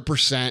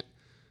 100%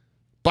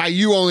 by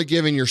you only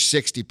giving your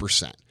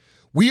 60%.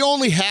 We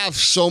only have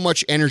so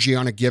much energy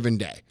on a given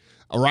day,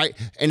 all right?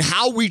 And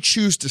how we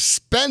choose to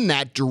spend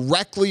that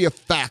directly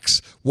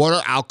affects what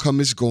our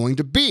outcome is going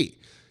to be.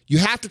 You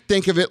have to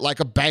think of it like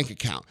a bank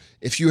account.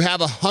 If you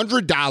have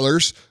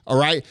 $100, all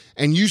right,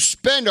 and you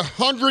spend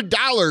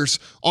 $100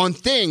 on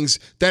things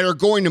that are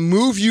going to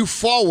move you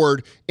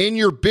forward in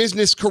your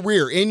business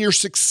career, in your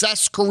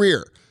success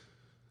career,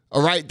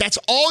 all right, that's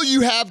all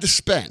you have to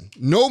spend,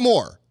 no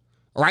more,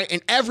 all right?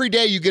 And every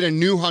day you get a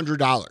new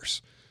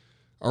 $100,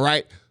 all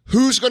right?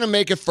 Who's going to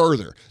make it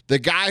further? The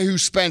guy who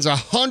spends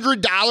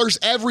 $100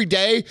 every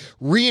day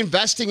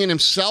reinvesting in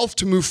himself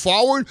to move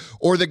forward,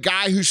 or the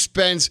guy who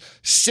spends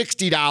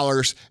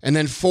 $60 and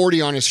then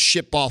 $40 on his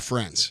shitball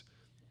friends?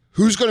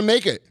 Who's going to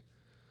make it?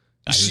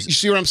 You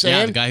see what I'm saying?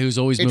 Yeah, the guy who's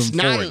always moving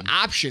forward. It's not an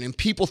option, and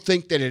people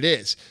think that it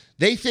is.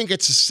 They think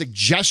it's a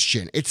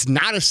suggestion. It's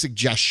not a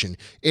suggestion.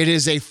 It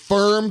is a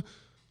firm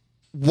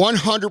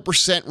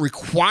 100%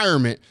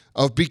 requirement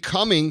of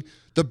becoming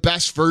the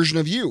best version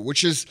of you,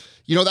 which is,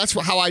 you know, that's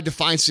how I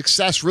define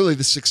success. Really,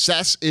 the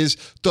success is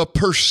the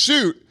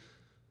pursuit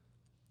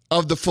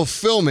of the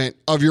fulfillment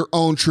of your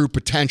own true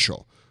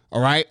potential.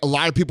 All right? A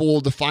lot of people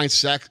will define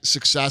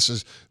success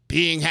as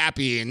being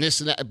happy and this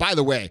and that. By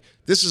the way,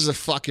 this is a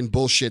fucking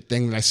bullshit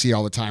thing that I see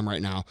all the time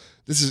right now.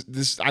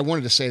 I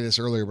wanted to say this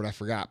earlier, but I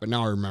forgot, but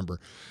now I remember.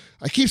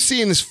 I keep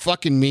seeing this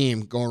fucking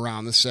meme going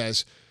around that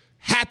says,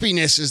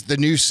 happiness is the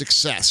new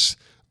success.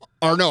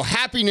 Or no,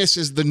 happiness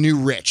is the new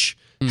rich.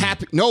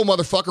 No,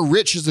 motherfucker,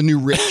 rich is the new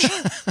rich.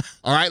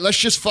 All right, let's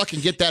just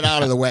fucking get that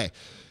out of the way.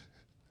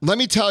 Let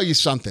me tell you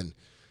something.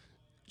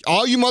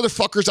 All you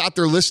motherfuckers out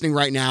there listening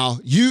right now,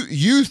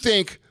 you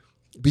think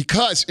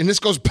because, and this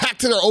goes back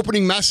to their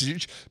opening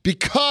message,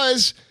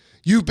 because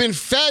you've been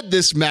fed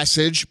this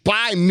message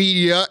by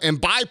media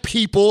and by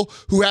people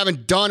who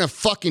haven't done a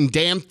fucking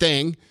damn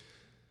thing,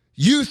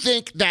 you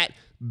think that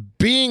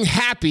being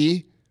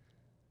happy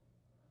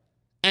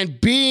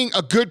and being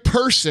a good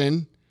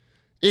person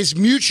is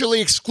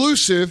mutually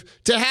exclusive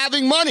to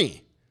having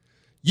money.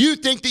 You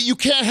think that you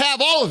can't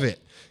have all of it.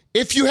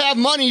 If you have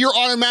money, you're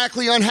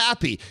automatically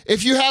unhappy.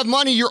 If you have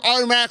money, you're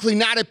automatically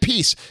not at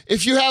peace.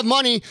 If you have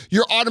money,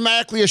 you're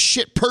automatically a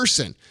shit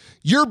person.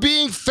 You're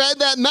being fed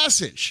that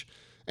message.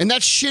 And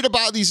that shit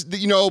about these,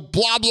 you know,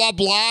 blah, blah,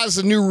 blah is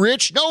the new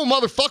rich. No,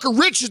 motherfucker,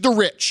 rich is the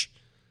rich.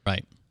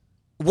 Right.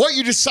 What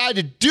you decide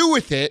to do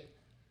with it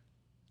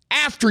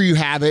after you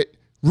have it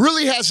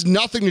really has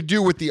nothing to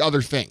do with the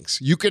other things.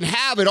 You can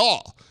have it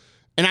all.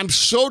 And I'm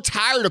so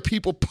tired of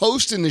people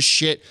posting this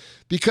shit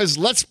because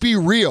let's be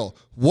real.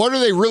 What are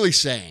they really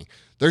saying?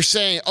 They're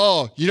saying,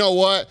 oh, you know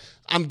what?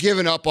 I'm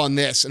giving up on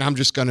this and I'm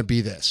just going to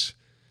be this.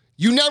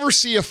 You never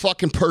see a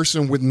fucking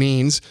person with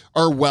means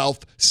or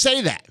wealth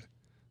say that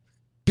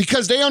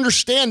because they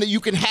understand that you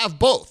can have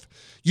both.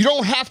 You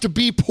don't have to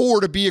be poor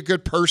to be a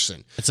good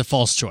person. It's a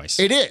false choice.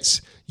 It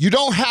is. You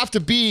don't have to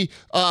be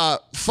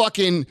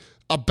fucking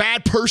a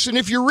bad person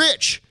if you're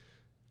rich.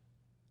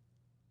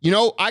 You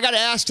know, I got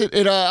asked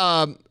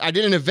I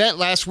did an event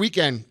last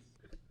weekend,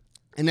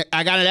 and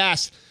I got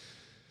asked.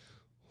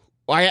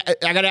 I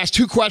got asked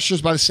two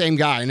questions by the same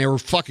guy, and they were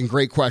fucking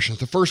great questions.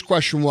 The first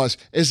question was,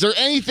 is there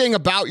anything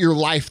about your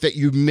life that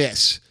you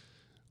miss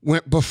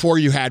before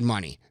you had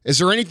money? Is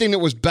there anything that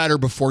was better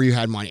before you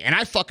had money? And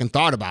I fucking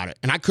thought about it,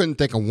 and I couldn't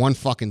think of one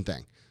fucking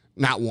thing.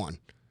 Not one.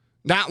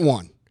 Not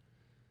one.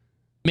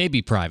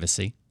 Maybe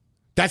privacy.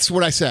 That's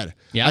what I said.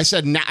 Yeah. I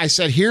said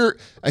here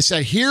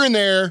and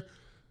there,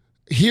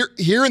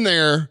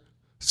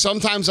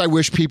 sometimes I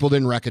wish people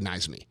didn't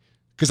recognize me.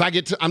 Because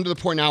I'm to the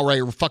point now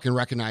where I fucking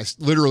recognize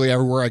literally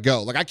everywhere I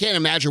go. Like, I can't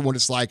imagine what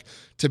it's like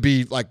to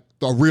be like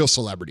a real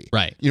celebrity.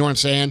 Right. You know what I'm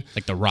saying?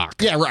 Like The Rock.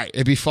 Yeah, right.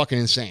 It'd be fucking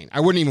insane. I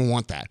wouldn't even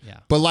want that. Yeah.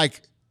 But like,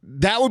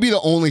 that would be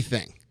the only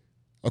thing.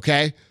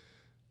 Okay?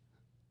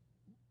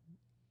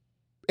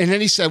 And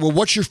then he said, well,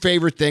 what's your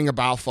favorite thing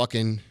about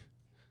fucking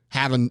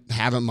having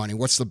money?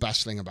 What's the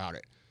best thing about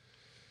it?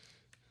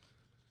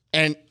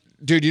 And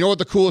dude, you know what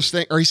the coolest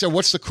thing, or he said,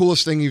 what's the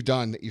coolest thing you've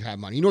done that you have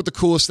money? You know what the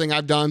coolest thing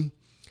I've done?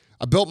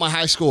 I built my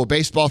high school a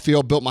baseball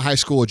field, built my high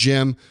school a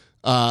gym,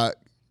 helped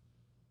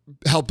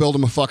build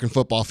them a fucking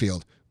football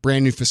field,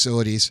 brand new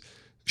facilities,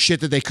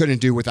 shit that they couldn't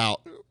do without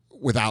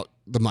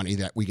the money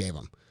that we gave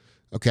them.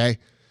 Okay?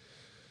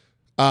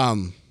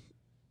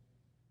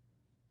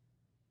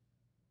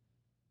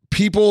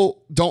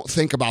 People don't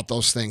think about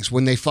those things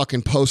when they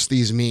fucking post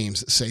these memes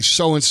that say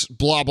so and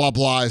blah, blah,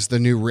 blah is the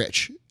new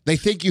rich. They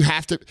think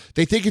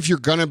if you're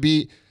going to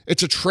be,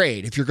 it's a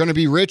trade. If you're going to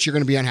be rich, you're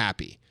going to be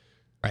unhappy.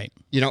 Right.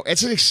 You know,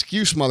 it's an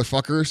excuse,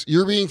 motherfuckers.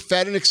 You're being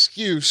fed an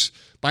excuse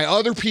by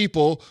other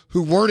people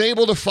who weren't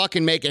able to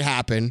fucking make it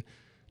happen,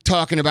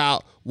 talking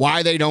about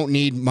why they don't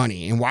need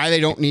money and why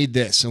they don't need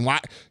this and why.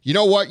 You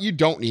know what? You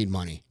don't need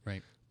money.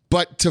 Right.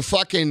 But to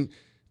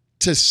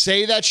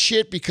say that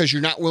shit because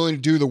you're not willing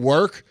to do the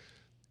work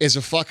is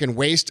a fucking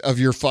waste of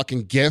your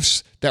fucking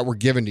gifts that were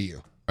given to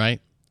you.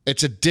 Right.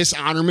 It's a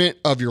dishonorment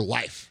of your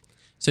life.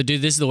 So,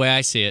 dude, this is the way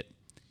I see it.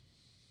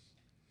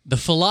 The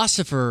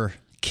philosopher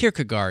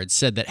Kierkegaard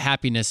said that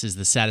happiness is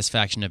the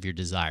satisfaction of your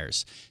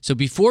desires. So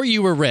before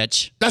you were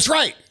rich. That's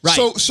right. Right.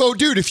 So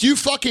dude, if you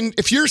fucking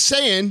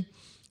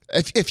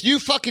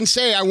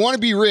say I want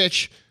to be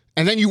rich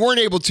and then you weren't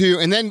able to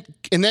and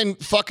then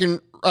fucking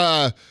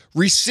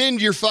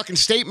rescind your fucking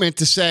statement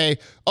to say,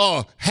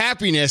 "Oh,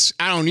 happiness,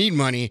 I don't need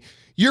money."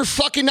 You're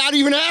fucking not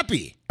even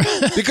happy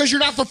because you're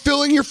not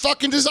fulfilling your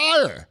fucking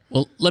desire.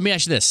 Well, let me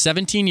ask you this.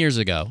 17 years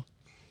ago,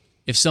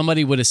 if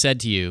somebody would have said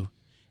to you,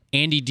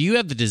 "Andy, do you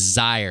have the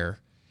desire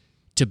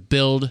to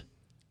build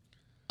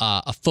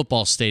a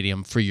football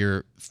stadium for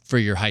your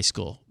high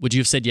school?" Would you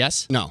have said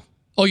yes? No.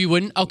 Oh, you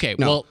wouldn't? Okay.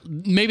 No. Well,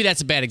 maybe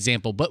that's a bad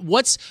example. But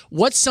what's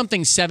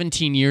something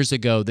 17 years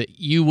ago that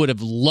you would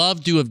have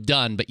loved to have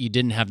done, but you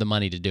didn't have the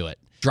money to do it?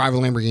 Drive a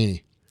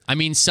Lamborghini. I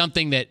mean,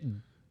 something that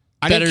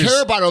I didn't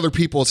care about other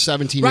people at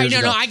 17 right, years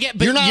ago. No, I get.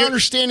 But you're not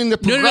understanding the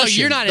progression.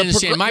 No, you're not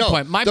understanding my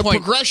point. The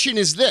progression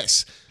is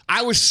this.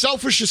 I was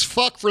selfish as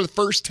fuck for the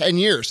first 10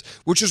 years,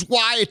 which is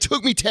why it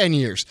took me 10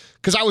 years,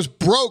 because I was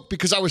broke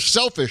because I was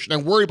selfish and I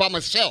worried about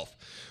myself.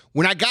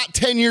 When I got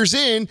 10 years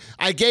in,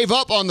 I gave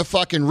up on the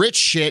fucking rich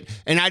shit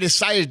and I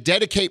decided to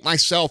dedicate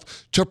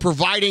myself to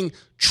providing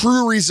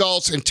true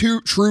results and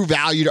true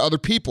value to other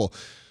people.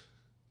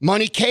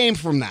 Money came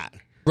from that.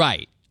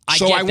 Right.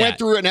 I went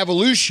through an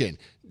evolution.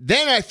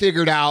 Then I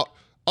figured out,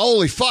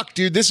 holy fuck,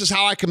 dude, this is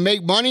how I can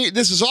make money.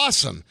 This is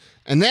awesome.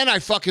 And then I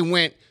fucking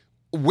went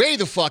way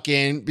the fuck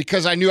in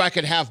because I knew I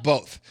could have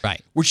both.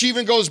 Right. Which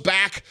even goes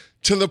back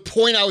to the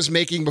point I was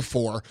making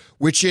before,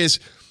 which is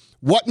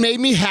what made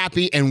me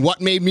happy and what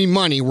made me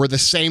money were the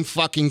same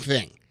fucking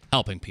thing.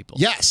 Helping people.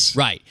 Yes.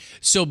 Right.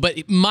 So,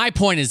 but my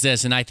point is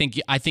this, and I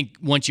think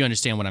once you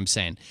understand what I'm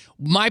saying,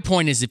 my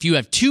point is if you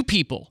have two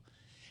people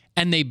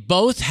and they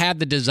both have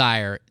the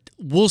desire,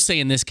 we'll say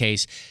in this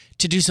case,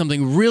 to do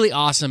something really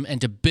awesome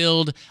and to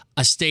build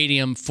a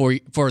stadium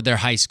for their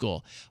high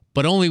school,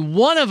 but only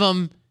one of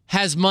them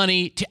has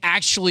money to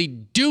actually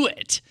do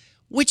it,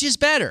 which is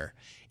better.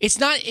 It's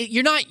not,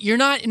 you're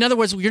not, in other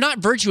words, you're not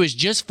virtuous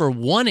just for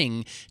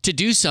wanting to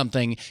do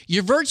something.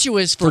 You're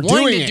virtuous for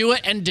wanting to do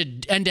it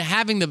and to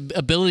having the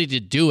ability to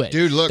do it.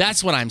 Dude, look.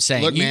 That's what I'm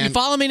saying. Look, You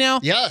follow me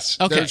now? Yes.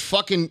 Okay.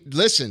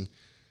 Listen,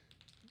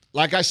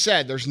 like I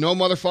said, there's no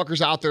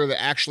motherfuckers out there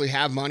that actually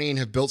have money and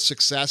have built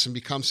success and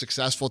become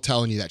successful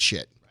telling you that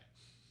shit.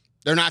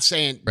 They're not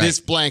saying this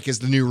blank is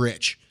the new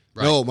rich.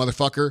 Right. No,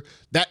 motherfucker.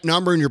 That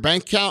number in your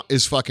bank account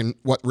is fucking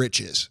what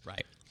rich is.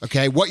 Right.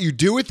 Okay? What you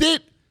do with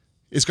it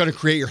is going to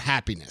create your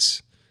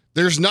happiness.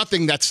 There's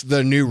nothing that's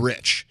the new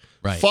rich.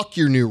 Right. Fuck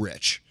your new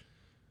rich.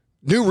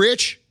 New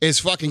rich is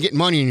fucking getting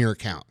money in your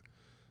account.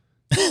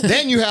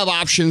 Then you have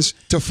options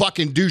to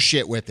fucking do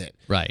shit with it.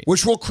 Right.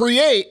 Which will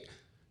create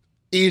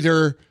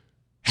either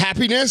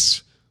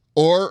happiness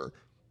or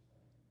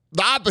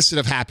the opposite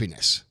of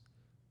happiness.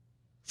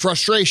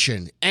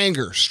 Frustration,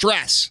 anger,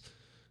 stress.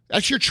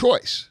 That's your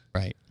choice.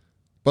 Right.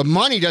 But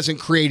money doesn't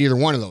create either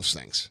one of those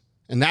things.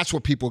 And that's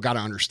what people got to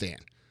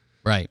understand.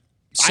 Right.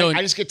 So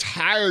I just get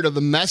tired of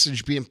the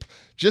message being,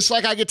 just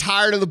like I get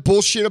tired of the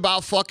bullshit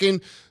about fucking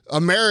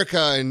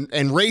America and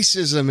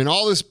racism and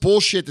all this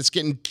bullshit that's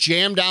getting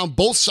jammed down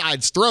both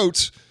sides'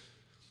 throats.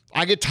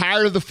 I get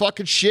tired of the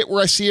fucking shit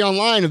where I see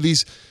online of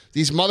these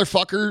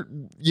motherfucker,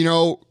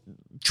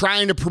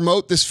 trying to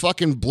promote this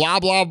fucking blah,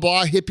 blah,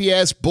 blah hippie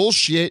ass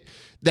bullshit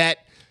that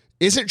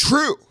isn't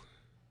true.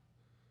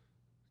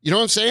 You know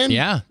what I'm saying?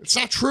 Yeah. It's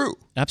not true.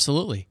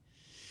 Absolutely.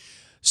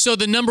 So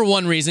the number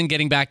one reason,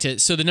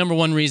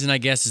 I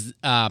guess, is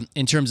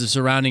in terms of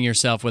surrounding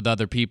yourself with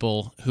other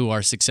people who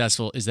are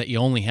successful, is that you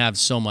only have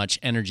so much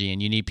energy,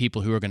 and you need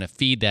people who are going to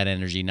feed that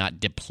energy, not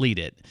deplete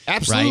it.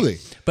 Absolutely.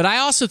 Right? But I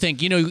also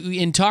think,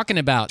 in talking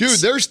about, dude,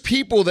 there's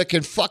people that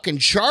can fucking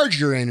charge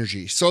your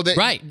energy, so that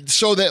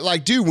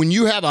like, dude, when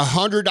you have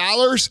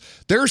 $100,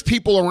 there's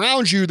people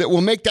around you that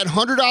will make that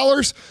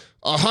 $100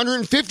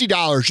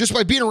 $150 just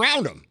by being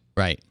around them.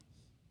 Right.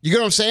 You get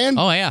what I'm saying?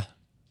 Oh yeah.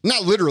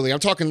 Not literally. I'm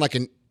talking like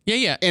an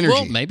energy.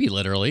 Well, maybe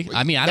literally.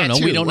 I mean, I don't know.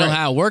 We don't know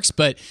how it works,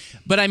 but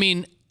I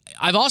mean,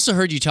 I've also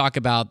heard you talk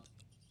about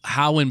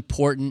how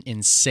important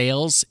in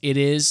sales it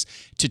is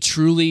to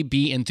truly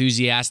be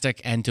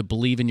enthusiastic and to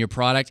believe in your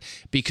product,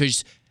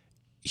 because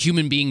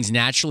human beings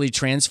naturally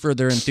transfer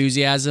their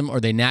enthusiasm, or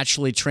they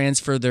naturally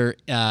transfer their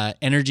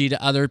energy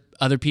to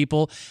other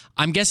people.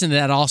 I'm guessing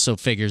that also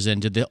figures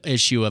into the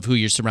issue of who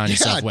you surround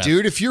yourself with.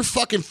 Dude, if you're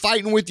fucking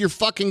fighting with your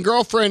fucking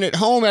girlfriend at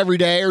home every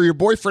day, or your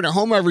boyfriend at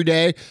home every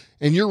day,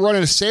 and you're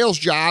running a sales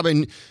job,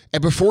 and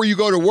before you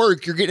go to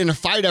work, you're getting in a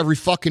fight every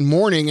fucking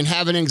morning and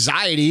having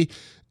anxiety,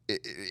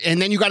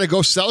 and then you got to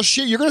go sell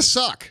shit, you're going to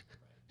suck.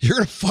 You're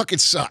going to fucking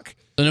suck.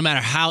 So no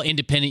matter how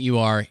independent you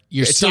are,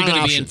 you're still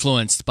going to be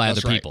influenced by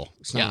other people.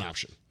 It's not an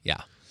option.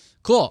 Yeah.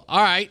 Cool.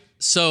 All right.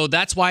 So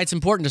that's why it's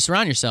important to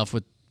surround yourself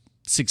with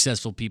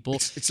successful people.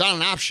 It's not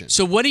an option.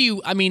 So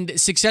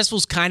successful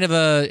is kind of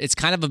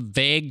a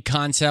vague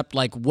concept.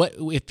 Like, what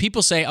if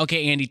people say,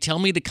 okay, Andy, tell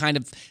me the kind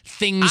of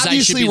things I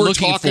should be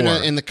looking for. Obviously, we're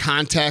talking in the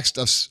context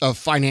of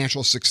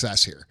financial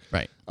success here.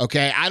 Right.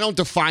 Okay. I don't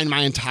define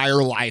my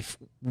entire life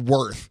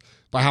worth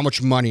by how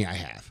much money I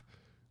have.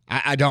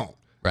 I don't.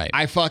 Right.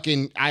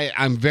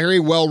 I'm very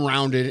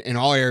well-rounded in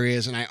all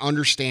areas, and I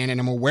understand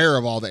and I'm aware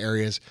of all the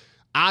areas.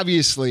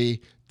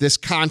 Obviously, this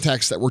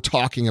context that we're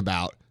talking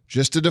about,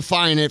 just to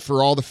define it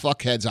for all the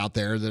fuckheads out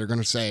there that are going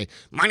to say,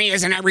 money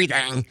isn't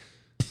everything.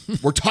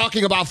 We're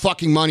talking about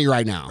fucking money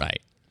right now.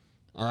 Right.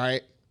 All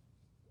right?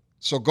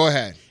 So go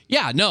ahead.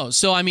 Yeah, no.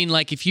 So, I mean,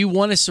 like, if you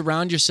want to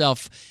surround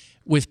yourself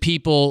with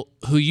people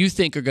who you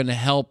think are going to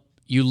help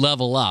you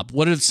level up,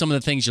 what are some of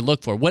the things you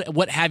look for?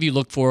 What have you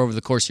looked for over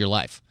the course of your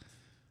life?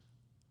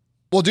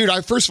 Well, dude,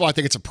 first of all, I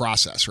think it's a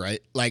process,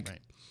 right? Like, right.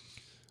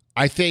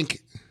 I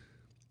think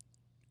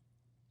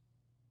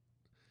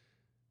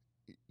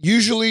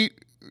usually,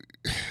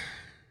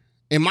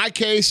 in my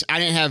case, I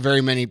didn't have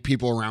very many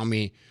people around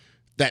me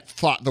that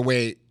thought the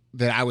way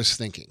that I was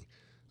thinking.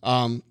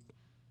 And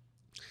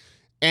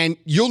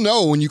you'll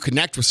know when you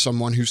connect with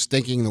someone who's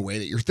thinking the way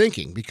that you're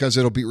thinking, because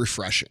it'll be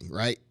refreshing,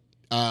 right?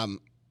 And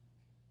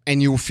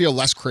you will feel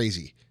less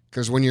crazy,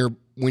 because when you're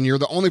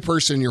the only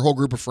person in your whole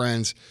group of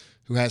friends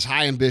who has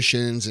high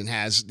ambitions and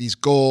has these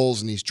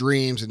goals and these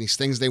dreams and these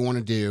things they want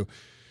to do,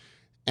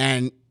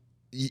 and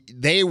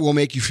they will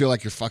make you feel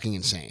like you're fucking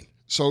insane.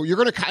 So you're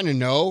going to kind of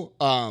know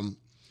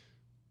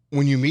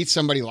when you meet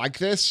somebody like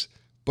this.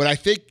 But I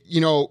think,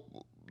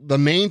 the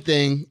main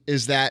thing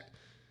is that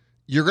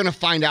you're going to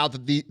find out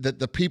that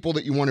the people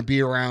that you want to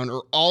be around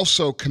are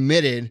also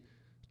committed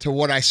to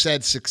what I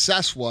said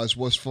success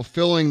was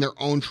fulfilling their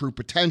own true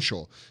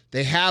potential.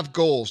 They have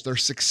goals. They're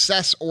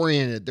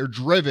success-oriented. They're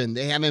driven.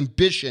 They have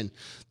ambition.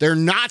 They're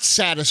not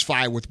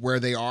satisfied with where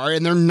they are,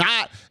 and they're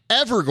not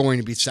ever going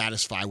to be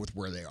satisfied with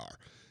where they are.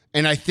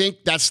 And I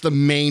think that's the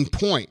main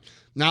point.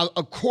 Now,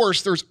 of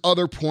course, there's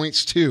other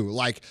points too.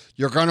 Like,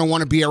 you're going to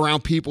want to be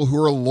around people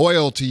who are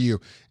loyal to you,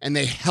 and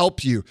they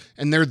help you,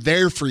 and they're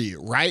there for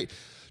you, right?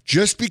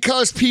 Just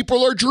because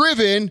people are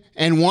driven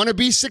and want to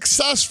be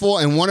successful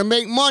and want to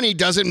make money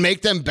doesn't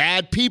make them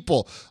bad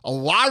people. A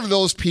lot of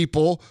those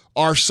people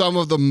are some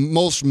of the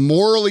most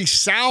morally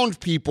sound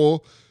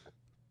people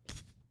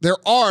there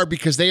are,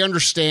 because they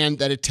understand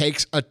that it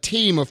takes a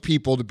team of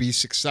people to be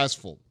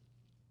successful.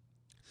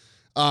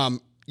 I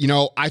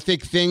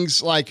think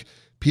things like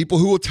people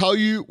who will tell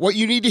you what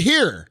you need to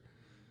hear.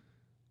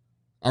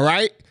 All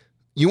right?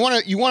 You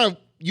want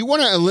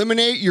to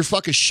eliminate your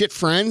fucking shit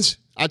friends?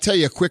 I'll tell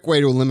you a quick way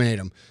to eliminate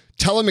them.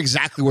 Tell them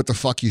exactly what the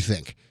fuck you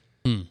think.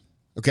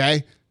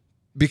 Okay?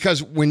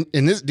 Because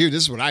this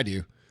is what I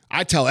do.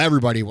 I tell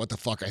everybody what the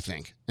fuck I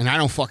think. And I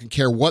don't fucking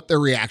care what their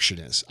reaction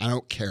is. I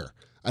don't care.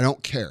 I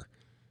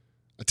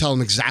tell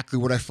them exactly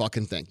what I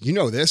fucking think. You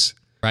know this.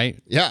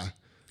 Right? Yeah.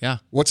 Yeah.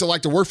 What's it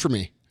like to work for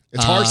me?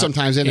 It's hard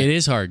sometimes, isn't it? It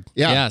is hard.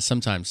 Yeah,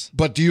 sometimes.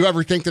 But do you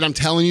ever think that I'm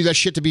telling you that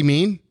shit to be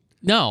mean?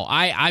 No,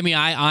 I mean,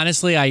 I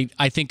honestly,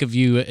 I think of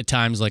you at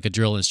times like a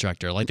drill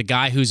instructor, like the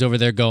guy who's over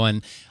there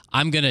going,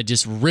 I'm going to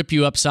just rip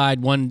you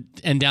upside one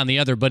and down the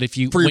other. But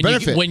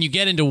when you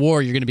get into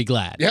war, you're going to be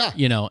glad. Yeah.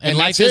 And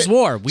life is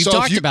war. We've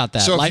talked about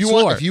that. So Life's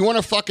war. If you want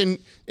to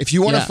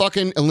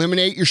fucking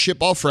eliminate your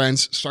shitball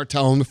friends, start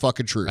telling them the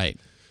fucking truth. Right.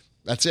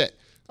 That's it.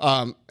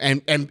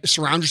 And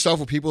surround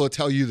yourself with people that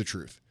tell you the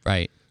truth.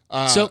 Right.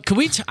 So can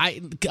we, I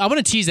want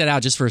to tease that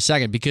out just for a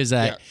second, because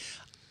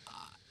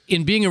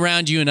in being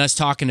around you and us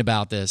talking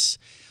about this,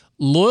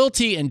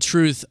 loyalty and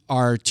truth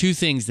are two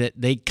things that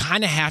they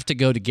kind of have to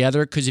go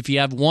together, because if you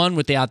have one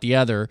without the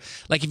other,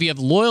 like if you have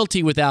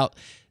loyalty without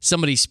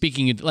somebody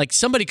speaking, like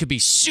somebody could be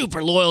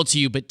super loyal to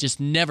you but just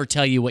never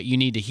tell you what you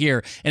need to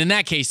hear, and in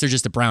that case they're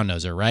just a brown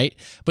noser, right?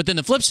 But then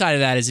the flip side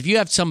of that is if you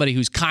have somebody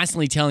who's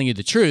constantly telling you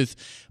the truth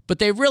but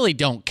they really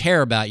don't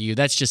care about you,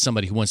 that's just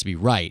somebody who wants to be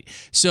right.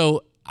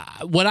 So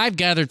what I've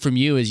gathered from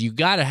you is you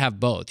got to have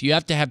both. You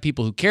have to have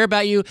people who care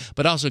about you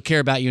but also care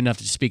about you enough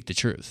to speak the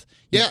truth.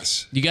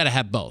 Yes. You got to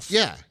have both.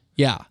 Yeah.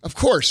 Yeah. Of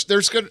course.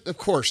 Of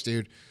course,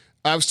 dude.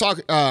 I was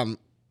talking, I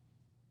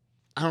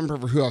don't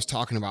remember who I was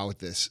talking about with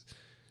this.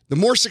 The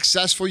more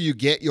successful you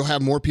get, you'll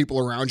have more people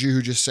around you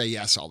who just say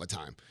yes all the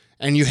time.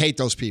 And you hate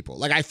those people.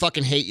 Like, I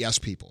fucking hate yes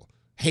people.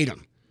 Hate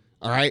them.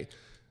 All right?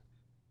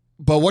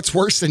 But what's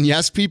worse than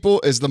yes people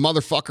is the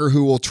motherfucker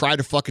who will try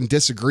to fucking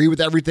disagree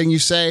with everything you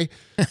say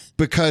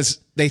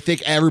because they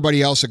think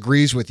everybody else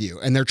agrees with you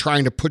and they're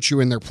trying to put you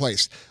in their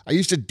place. I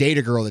used to date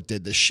a girl that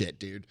did this shit,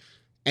 dude.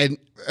 And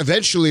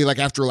eventually, like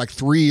after like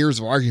 3 years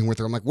of arguing with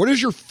her, I'm like, what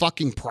is your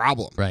fucking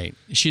problem? Right.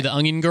 Is she the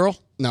onion girl?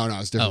 No,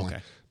 it's a different okay.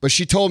 one. But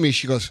she told me,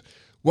 she goes,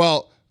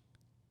 well,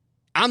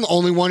 I'm the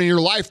only one in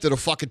your life that'll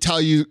fucking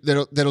tell you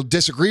that'll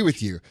disagree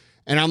with you.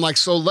 And I'm like,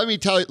 so let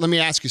me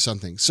ask you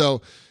something.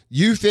 So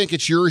you think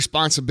it's your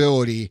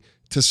responsibility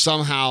to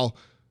somehow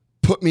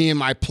put me in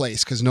my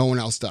place because no one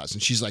else does?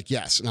 And she's like,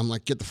 yes. And I'm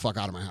like, get the fuck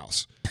out of my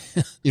house.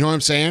 You know what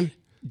I'm saying?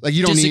 Like,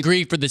 you don't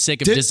disagree for the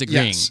sake of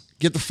disagreeing. Yes,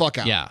 get the fuck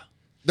out. Yeah.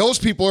 Those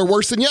people are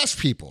worse than yes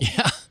people.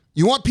 Yeah.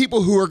 You want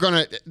people who are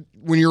going to,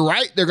 when you're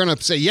right, they're going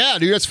to say, yeah,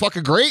 dude, that's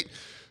fucking great.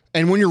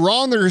 And when you're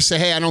wrong, they're going to say,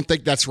 hey, I don't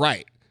think that's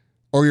right.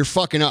 Or you're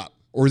fucking up.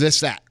 Or this,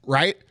 that,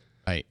 right?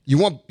 Right. You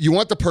want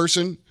the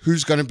person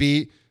who's going to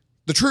be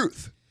the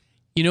truth.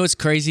 You know what's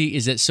crazy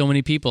is that so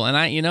many people, and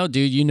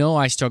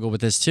I struggle with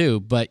this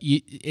too, but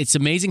it's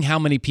amazing how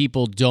many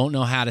people don't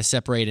know how to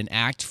separate an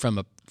act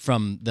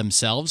from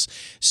themselves.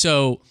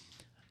 So,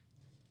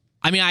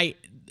 I mean,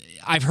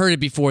 I've heard it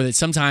before that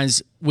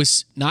sometimes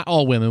with not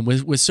all women,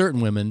 with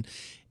certain women,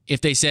 if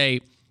they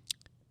say,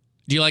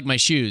 do you like my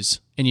shoes?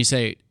 And you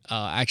say,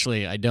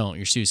 actually, I don't.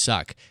 Your shoes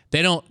suck.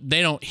 They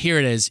don't hear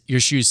it as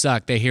your shoes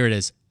suck. They hear it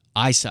as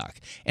I suck.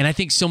 And I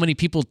think so many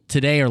people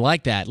today are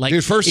like that. Like,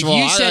 dude, first of all,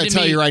 I gotta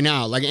tell me, you right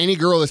now, like any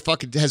girl that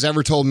fucking has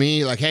ever told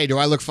me, like, hey, do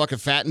I look fucking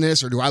fat in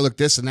this or do I look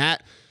this and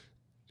that?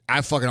 I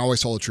fucking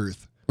always told the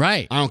truth.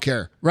 Right. I don't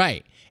care.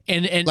 Right.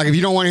 And like, if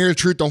you don't want to hear the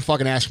truth, don't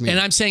fucking ask me. And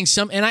I'm saying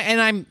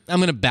I'm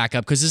going to back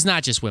up because it's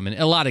not just women.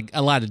 A lot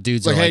of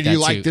dudes like, are hey, like do you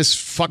that like too. this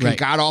fucking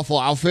god awful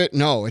outfit?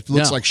 No, it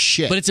looks like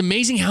shit. But it's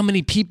amazing how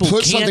many people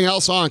put can't, something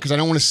else on because I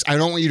don't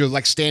want you to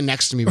like stand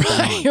next to me with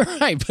that on. You're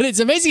right. But it's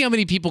amazing how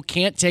many people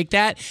can't take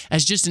that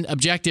as just an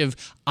objective.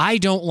 I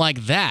don't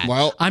like that.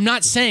 Well, I'm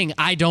not saying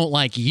I don't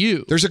like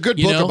you. There's a good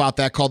book about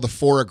that called The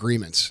 4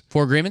 Agreements.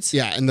 4 Agreements?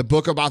 Yeah, and the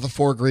book about the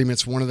 4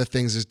 Agreements, one of the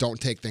things is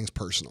don't take things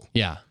personal.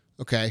 Yeah.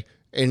 Okay.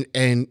 And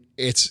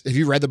it's, have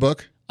you read the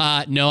book?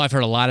 No, I've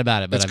heard a lot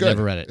about it, but I've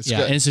never read it. It's good.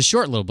 Good. And it's a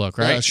short little book,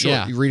 right? Yeah, it's short.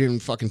 Yeah. You read it in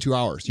fucking 2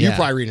 hours. You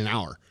probably read an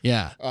hour.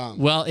 Yeah.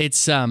 Well,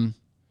 it's I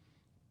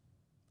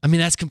mean,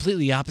 that's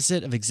completely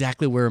opposite of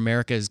exactly where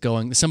America is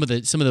going. Some of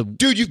the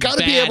dude, you've got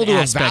to be able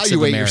to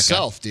evaluate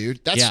yourself, dude.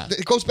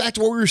 It goes back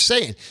to what we were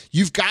saying.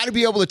 You've got to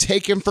be able to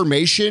take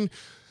information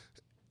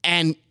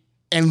and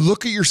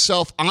look at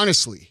yourself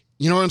honestly.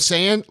 You know what I'm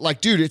saying?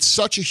 Like, dude, it's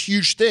such a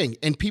huge thing,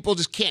 and people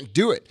just can't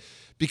do it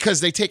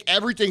because they take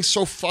everything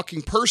so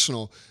fucking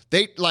personal.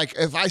 They like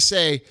if I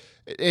say,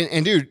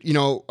 and dude, you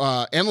know,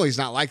 Emily's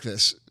not like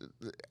this.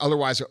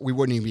 Otherwise, we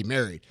wouldn't even be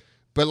married.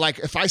 But like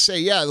if I say,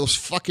 yeah, those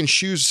fucking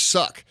shoes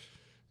suck,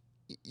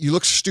 you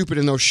look stupid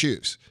in those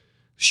shoes.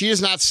 She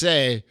does not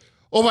say,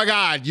 oh my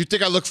God, you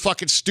think I look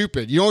fucking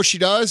stupid. You know what she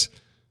does?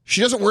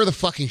 She doesn't wear the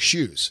fucking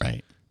shoes.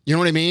 Right. You know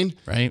what I mean?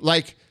 Right.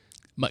 Like,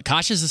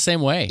 Kasha's the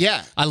same way.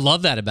 Yeah. I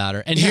love that about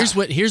her. And here's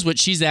what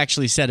she's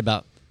actually said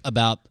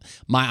about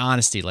my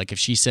honesty. Like if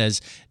she says,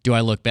 do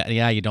I look bad?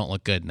 Yeah, you don't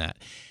look good in that.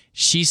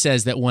 She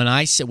says that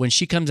when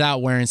she comes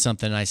out wearing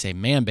something and I say,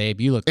 man,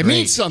 babe, you look great. It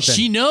means something.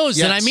 She knows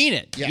that I mean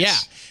it. Yes. Yeah.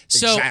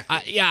 So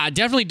exactly.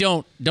 Definitely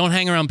don't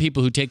hang around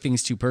people who take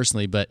things too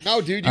personally. But no,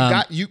 dude,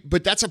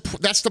 but it's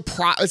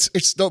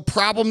the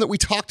problem that we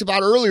talked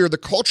about earlier, the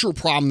cultural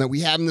problem that we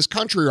have in this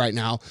country right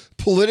now,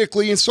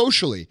 politically and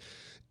socially.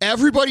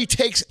 Everybody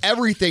takes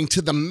everything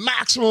to the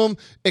maximum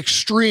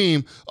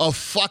extreme of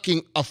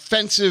fucking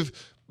offensive,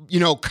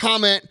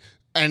 comment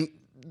and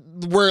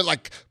where it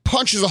like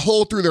punches a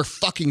hole through their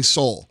fucking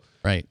soul.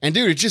 Right. And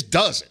dude, it just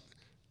doesn't.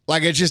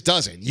 Like it just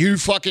doesn't. You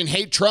fucking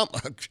hate Trump?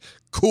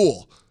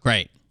 Cool.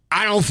 Right.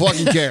 I don't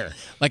fucking care.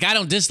 Like I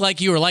don't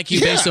dislike you or like you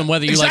based on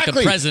whether you like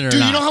the president or dude,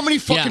 not. You know how many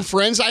fucking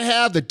friends I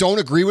have that don't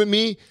agree with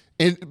me?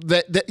 And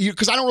that you,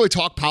 because I don't really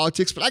talk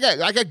politics, but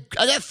I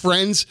got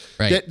friends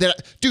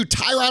that dude,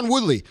 Tyron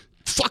Woodley,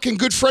 fucking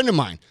good friend of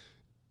mine.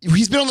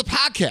 He's been on the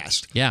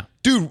podcast. Yeah.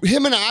 Dude,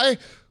 him and I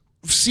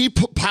see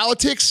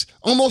politics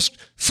almost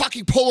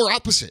fucking polar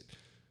opposite.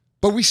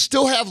 But we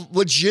still have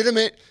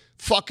legitimate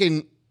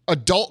fucking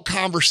adult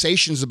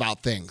conversations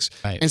about things.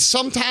 Right. And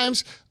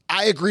sometimes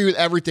I agree with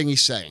everything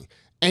he's saying.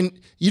 And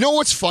you know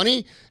what's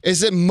funny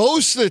is that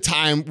most of the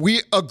time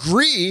we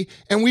agree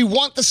and we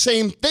want the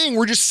same thing.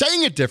 We're just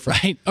saying it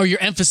different. Right? Or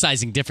you're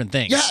emphasizing different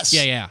things. Yes.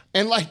 Yeah.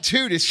 And like,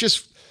 dude, it's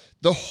just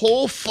the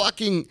whole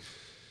fucking...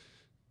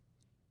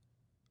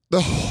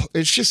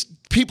 It's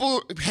just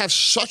people have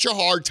such a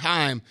hard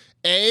time,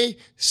 A,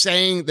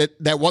 saying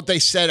that what they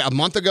said a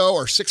month ago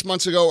or 6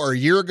 months ago or a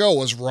year ago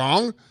was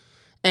wrong,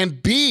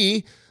 and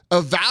B,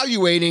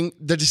 evaluating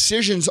the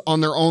decisions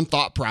on their own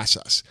thought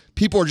process.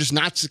 People are just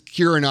not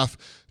secure enough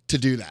to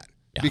do that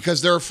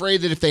because they're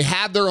afraid that if they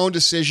have their own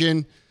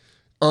decision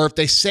or if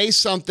they say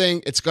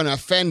something, it's going to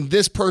offend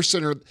this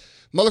person or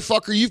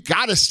motherfucker, you've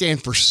got to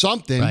stand for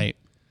something. Right.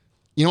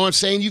 You know what I'm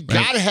saying? You've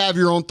got to have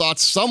your own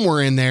thoughts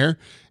somewhere in there.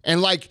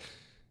 And like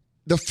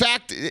the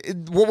fact,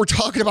 what we're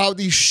talking about with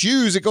these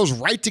shoes, it goes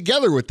right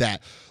together with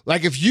that.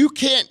 Like if you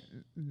can't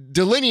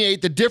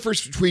delineate the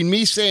difference between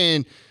me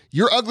saying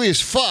you're ugly as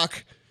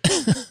fuck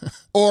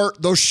or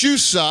those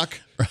shoes suck,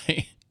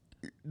 Right.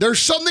 there's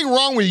something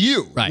wrong with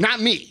you, Right. not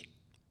me.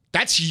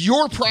 That's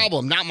your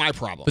problem, not my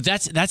problem. But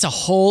that's a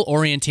whole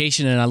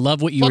orientation, and I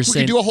love what you were we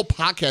saying. could do a whole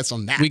podcast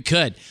on that. We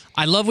could.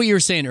 I love what you were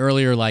saying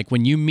earlier, like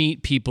when you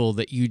meet people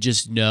that you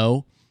just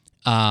know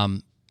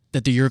that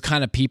they're your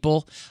kind of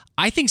people.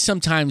 I think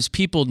sometimes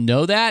people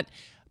know that,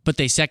 but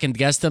they second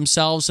guess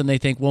themselves and they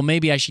think, well,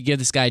 maybe I should give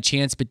this guy a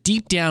chance. But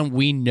deep down,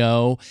 we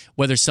know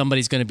whether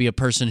somebody's going to be a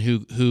person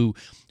who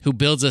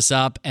builds us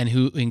up and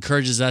who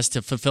encourages us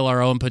to fulfill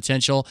our own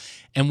potential.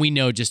 And we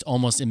know just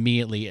almost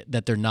immediately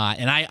that they're not.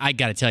 And I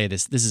got to tell you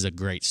this is a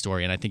great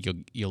story, and I think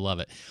you'll love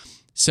it.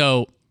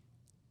 So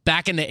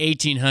back in the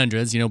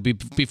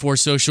 1800s, before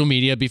social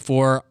media,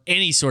 before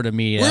any sort of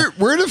media.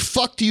 Where the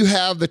fuck do you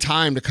have the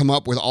time to come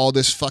up with all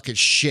this fucking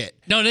shit?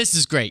 No, this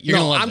is great. You're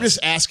gonna love I'm this.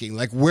 just asking,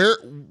 like, where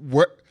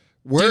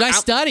Dude, I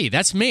study.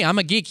 That's me. I'm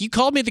a geek. You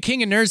called me the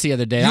king of nerds the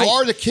other day. You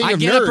are the king I of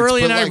get nerds, up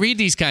early and but I like, read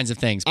these kinds of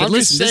things. But I'm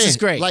listen, just saying, this is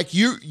great. Like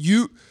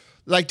you,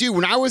 like, dude,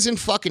 when I was in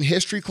fucking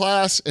history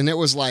class and it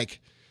was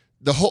like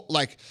the whole,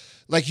 like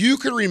you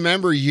could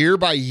remember year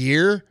by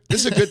year.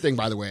 This is a good thing,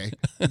 by the way,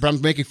 but I'm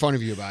making fun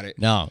of you about it.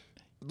 No,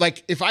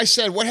 Like if I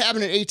said what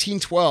happened in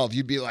 1812,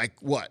 you'd be like,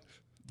 what?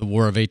 the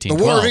War of 1812.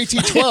 The War of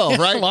 1812,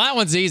 right? Well, that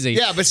one's easy.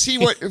 Yeah, but see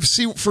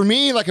for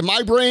me, like in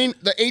my brain,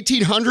 the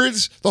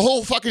 1800s, the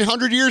whole fucking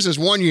 100 years is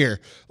 1 year.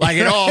 Like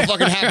it all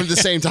fucking happened at the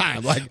same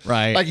time. Like,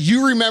 Right. Like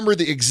you remember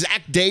the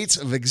exact dates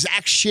of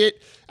exact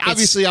shit.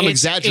 Obviously, I'm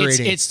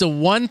exaggerating. It's the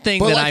one thing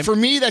but that like for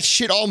me, that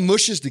shit all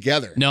mushes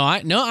together. No,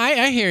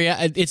 I hear you.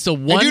 It's the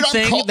one dude,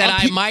 thing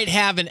that I might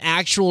have an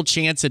actual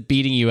chance at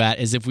beating you at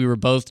is if we were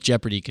both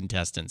Jeopardy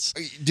contestants.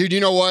 Dude, you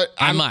know what?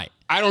 I might.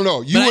 I don't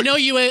know. But I know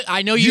you.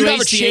 I know you. You'd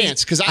have a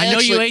chance because I know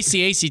you aced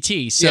the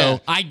ACT, so Yeah.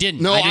 I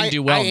didn't. No, I didn't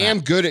do well. I in that.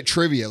 am good at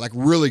trivia, like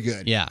really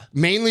good. Yeah.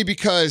 Mainly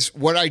because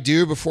what I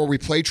do before we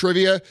play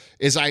trivia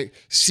is I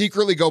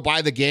secretly go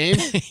buy the game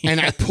and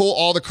I pull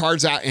all the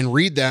cards out and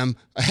read them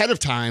ahead of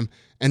time.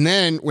 And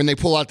then when they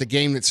pull out the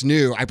game that's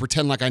new, I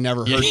pretend like I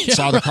never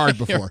saw the card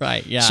before.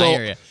 Right. Yeah, So, I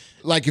hear you.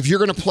 like, if you're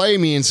going to play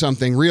me in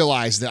something,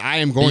 realize that I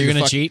am going You're to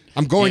gonna fuck- cheat?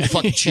 I'm going to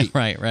fucking cheat.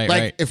 Right.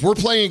 Like, if we're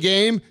playing a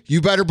game,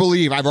 you better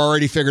believe I've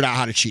already figured out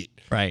how to cheat.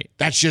 Right.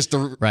 That's just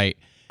the Right.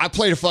 I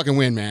play to fucking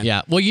win, man.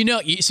 Yeah. Well,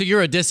 so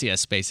you're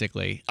Odysseus,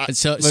 basically.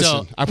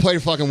 Listen, I play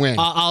to fucking win.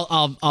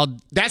 I'll.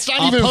 That's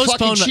not I'll even fucking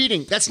postpone my-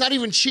 cheating. That's not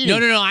even cheating.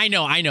 No. I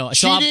know.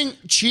 So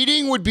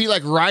Cheating would be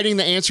like writing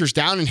the answers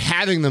down and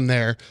having them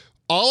there.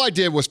 All I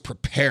did was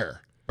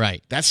prepare.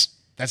 Right. That's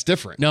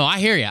different. No, I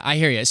hear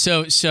you.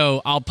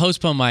 So I'll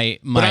postpone my.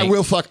 But I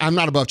will I'm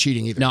not above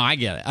cheating either. No, I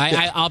get it.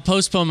 I'll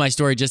postpone my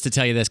story just to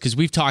tell you this because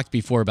we've talked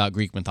before about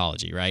Greek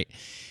mythology, right?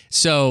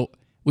 So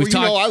we've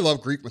talked. I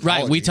love Greek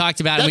mythology. Right, we talked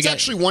about it. That's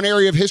actually one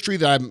area of history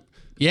that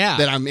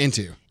I'm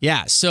into.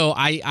 Yeah. So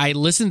I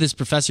listened to this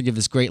professor give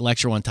this great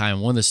lecture one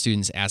time. One of the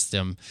students asked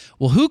him,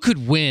 well, who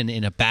could win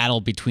in a battle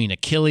between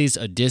Achilles,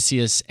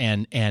 Odysseus,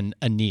 and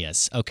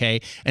Aeneas? Okay.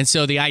 And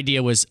so the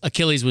idea was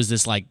Achilles was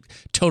this like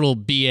total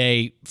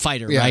BA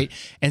fighter, right?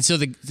 And so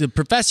the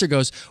professor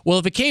goes, well,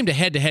 if it came to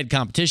head-to-head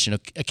competition,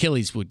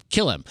 Achilles would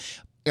kill him.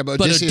 Yeah,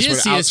 But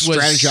Odysseus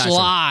was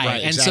sly.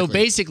 Right, and so exactly.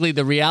 basically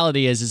the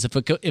reality is if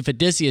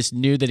Odysseus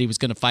knew that he was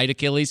going to fight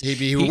Achilles,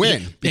 he would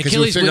win. Because he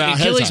would figure it out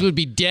ahead of Achilles time. would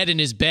be dead in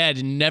his bed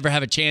and never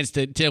have a chance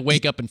to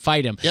wake up and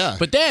fight him. Yeah.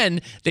 But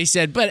then they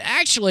said, but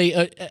actually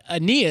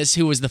Aeneas,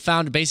 who was the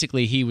founder,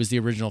 basically he was the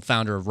original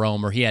founder of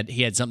Rome, or he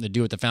had something to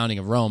do with the founding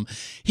of Rome.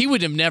 He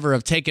would have never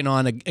have taken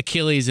on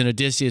Achilles and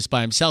Odysseus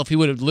by himself. He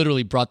would have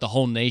literally brought the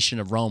whole nation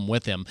of Rome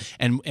with him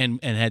and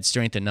had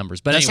strength in numbers.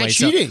 But That's anyway, like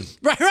cheating.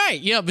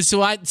 Right. Yeah. But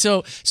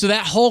so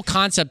that whole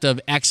concept of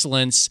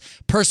excellence,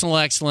 personal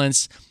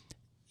excellence,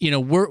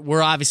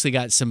 we're obviously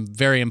got some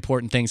very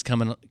important things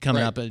coming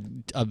Right. up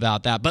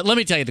about that. But let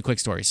me tell you the quick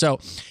story. So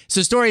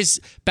stories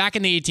back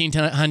in the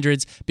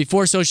 1800s,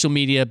 before social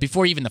media,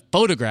 before even the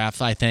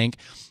photograph, I think.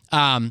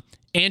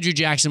 Andrew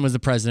Jackson was the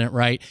president,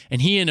 right?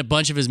 And he and a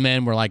bunch of his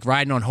men were like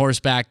riding on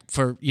horseback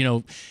for,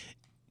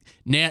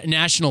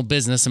 national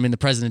business. I mean, the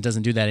president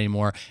doesn't do that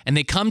anymore. And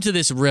they come to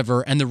this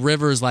river, and the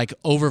river is like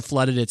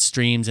overflooded its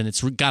streams, and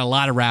it's got a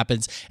lot of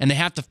rapids, and they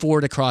have to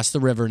ford across the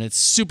river, and it's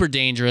super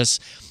dangerous,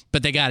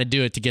 but they got to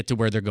do it to get to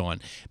where they're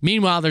going.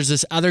 Meanwhile, there's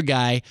this other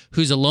guy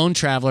who's a lone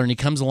traveler, and he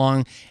comes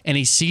along, and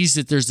he sees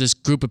that there's this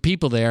group of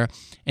people there,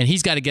 and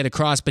he's got to get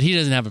across, but he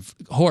doesn't have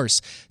a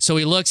horse. So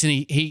he looks, and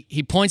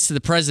he points to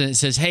the president and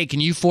says, hey,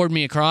 can you ford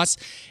me across?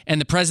 And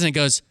the president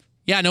goes,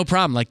 yeah, no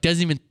problem. Like,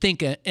 doesn't even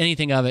think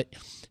anything of it.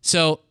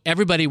 So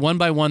everybody, one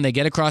by one, they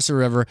get across the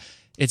river.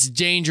 It's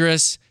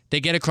dangerous. They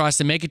get across.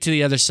 They make it to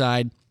the other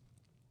side.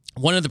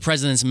 One of the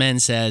president's men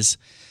says,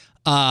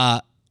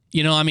 I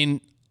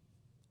mean,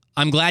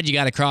 I'm glad you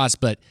got across,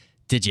 but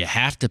did you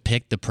have to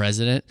pick the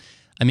president?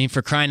 I mean,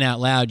 for crying out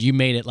loud, you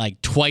made it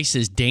like twice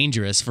as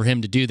dangerous for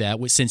him to do that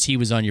since he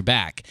was on your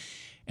back.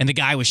 And the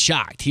guy was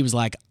shocked. He was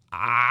like,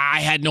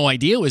 I had no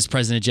idea it was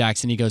President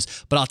Jackson. He goes,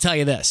 but I'll tell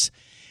you this.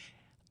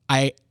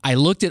 I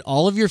looked at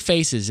all of your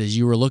faces as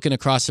you were looking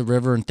across the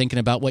river and thinking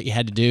about what you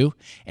had to do,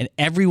 and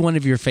every one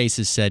of your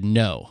faces said,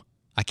 no,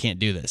 I can't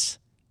do this.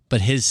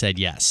 But his said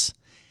yes.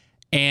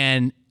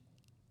 And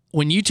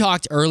when you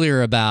talked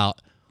earlier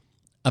about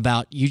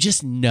you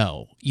just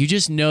know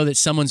that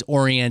someone's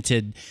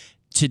oriented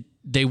to,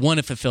 they want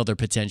to fulfill their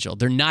potential.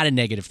 They're not a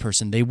negative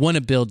person. They want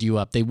to build you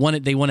up. They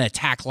want to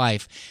attack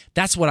life.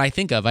 That's what I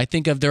think of. I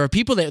think of there are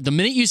people that the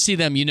minute you see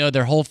them, you know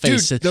their whole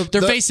face. Their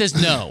face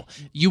says no.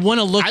 You want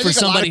to look for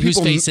somebody whose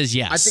face says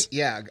yes.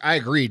 I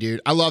agree,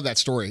 dude. I love that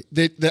story.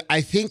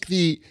 I think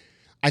the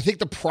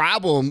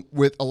problem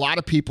with a lot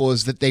of people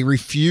is that they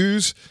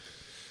refuse.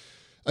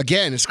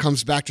 Again, this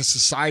comes back to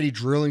society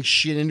drilling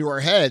shit into our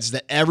heads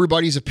that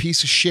everybody's a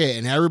piece of shit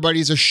and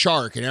everybody's a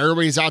shark and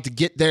everybody's out to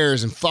get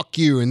theirs and fuck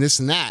you and this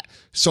and that.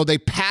 So they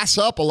pass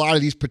up a lot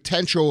of these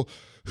potential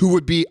who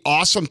would be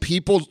awesome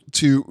people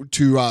to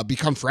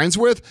become friends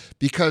with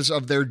because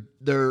of their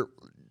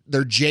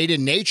jaded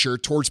nature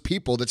towards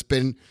people that's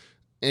been,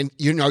 and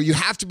you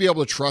have to be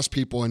able to trust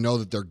people and know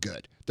that they're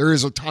good. There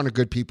is a ton of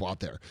good people out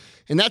there.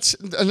 And that's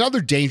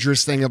another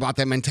dangerous thing about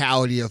that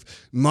mentality of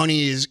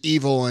money is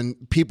evil and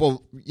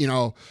people,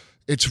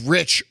 it's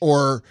rich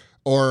or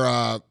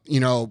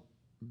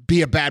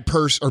be a bad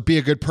person or be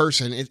a good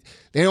person.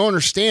 They don't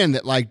understand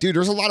that, like, dude,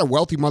 there's a lot of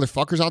wealthy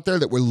motherfuckers out there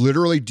that would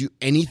literally do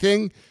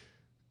anything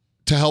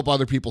to help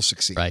other people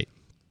succeed. Right.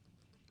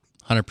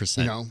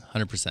 100%.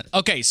 100%.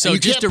 Okay, so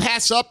and you can't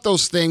pass up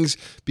those things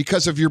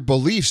because of your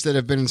beliefs that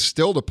have been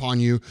instilled upon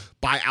you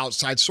by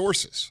outside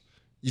sources.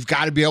 You've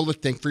got to be able to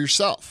think for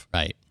yourself.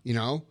 Right.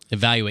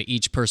 Evaluate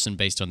each person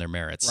based on their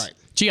merits. Right.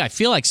 Gee, I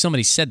feel like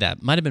somebody said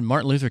that. Might have been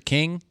Martin Luther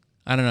King.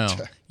 I don't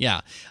know.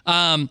 Yeah.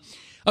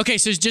 Okay,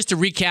 so just to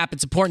recap,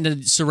 it's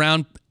important to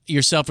surround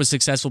yourself with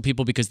successful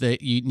people because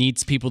you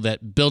need people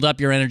that build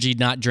up your energy,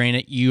 not drain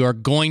it. You are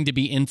going to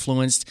be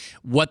influenced.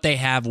 What they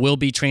have will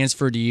be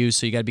transferred to you,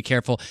 so you got to be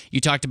careful.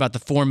 You talked about the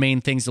 4 main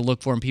things to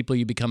look for in people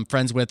you become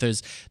friends with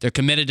is they're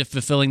committed to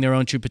fulfilling their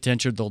own true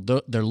potential.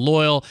 They're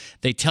loyal.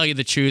 They tell you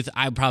the truth.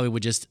 I probably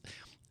would just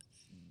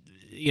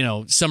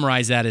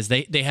summarize that as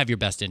they have your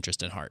best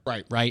interest at heart.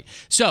 Right.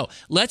 So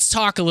let's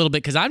talk a little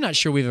bit, because I'm not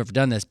sure we've ever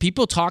done this.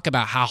 People talk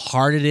about how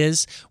hard it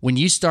is when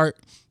you start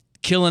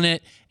killing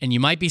it, and you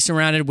might be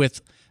surrounded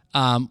with,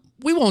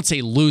 we won't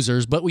say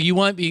losers, but you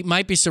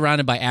might be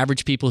surrounded by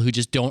average people who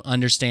just don't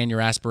understand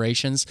your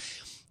aspirations.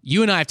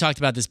 You and I have talked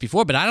about this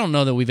before, but I don't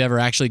know that we've ever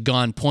actually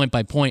gone point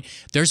by point.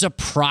 There's a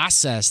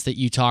process that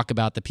you talk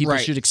about that people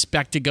should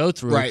expect to go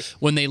through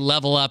when they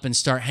level up and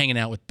start hanging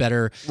out with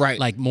better,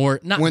 like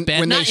more, not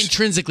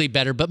intrinsically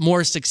better, but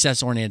more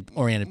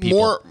success-oriented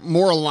people.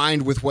 More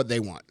aligned with what they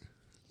want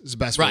is the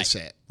best way to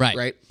say it.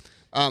 Right.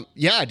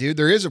 Yeah, dude,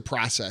 there is a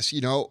process,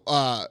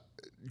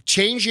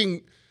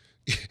 changing.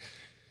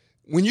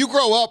 When you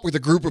grow up with a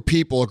group of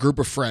people, a group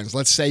of friends,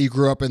 let's say you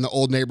grew up in the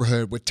old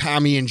neighborhood with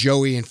Tommy and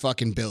Joey and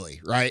fucking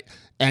Billy, right?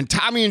 And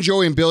Tommy and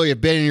Joey and Billy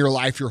have been in your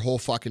life your whole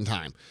fucking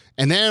time.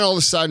 And then all of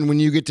a sudden, when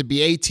you get to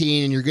be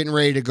 18 and you're getting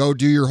ready to go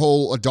do your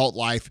whole adult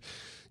life,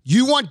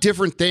 you want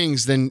different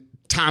things than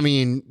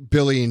Tommy and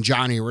Billy and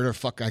Johnny, or whatever the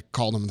fuck I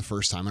called them the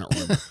first time. I don't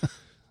remember.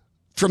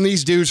 From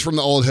these dudes from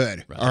the old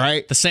hood, all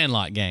right? The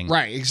Sandlot gang.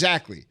 Right,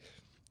 exactly.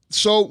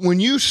 So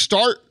when you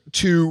start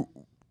to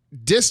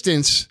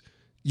distance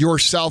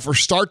yourself or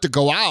start to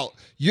go out,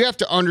 you have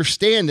to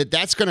understand that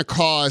that's going to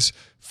cause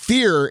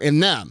fear in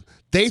them.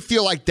 They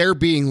feel like they're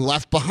being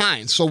left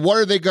behind. So what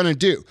are they going to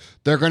do?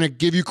 They're going to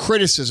give you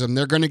criticism.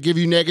 They're going to give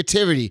you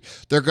negativity.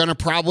 They're going to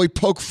probably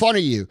poke fun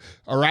of you,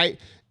 all right?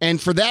 And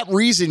for that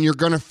reason, you're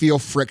going to feel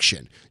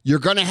friction. You're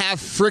going to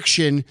have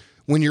friction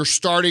when you're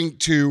starting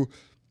to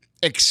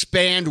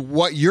expand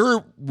what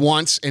your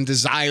wants and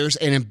desires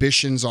and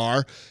ambitions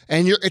are.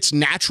 And it's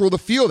natural to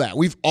feel that.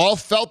 We've all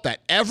felt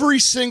that. Every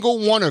single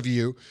one of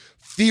you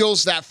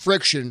feels that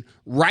friction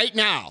right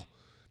now.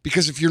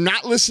 Because if you're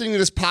not listening to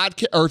this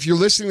podcast, or if you're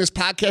listening to this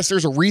podcast,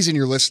 there's a reason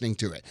you're listening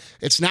to it.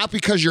 It's not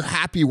because you're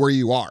happy where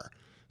you are.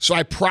 So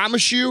I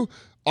promise you,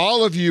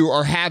 all of you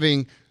are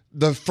having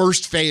the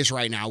first phase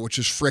right now, which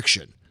is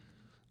friction.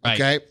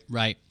 Okay?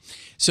 Right.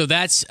 So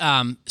that's,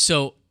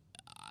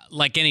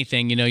 like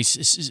anything,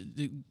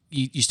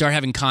 you start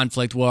having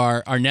conflict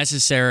where are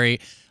necessary.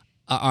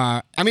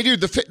 I mean,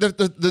 dude,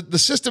 the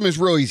system is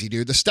real easy,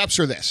 dude. The steps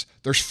are this: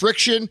 there's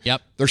friction,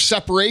 there's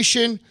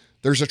separation,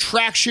 there's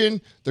attraction,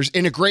 there's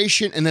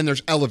integration, and then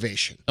there's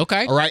elevation.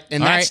 Okay. All right?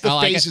 And that's the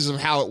phases of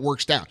how it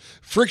works down.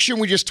 Friction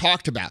we just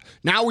talked about.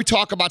 Now we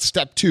talk about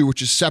step 2,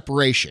 which is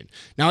separation.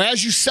 Now,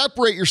 as you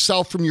separate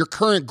yourself from your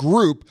current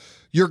group,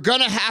 you're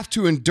going to have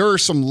to endure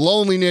some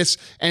loneliness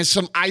and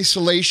some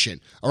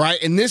isolation, all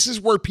right? And this is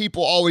where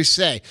people always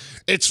say,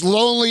 it's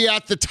lonely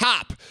at the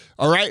top,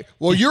 all right?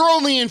 Well, you're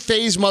only in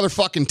phase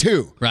motherfucking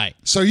 2. Right.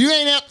 So you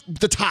ain't at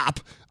the top.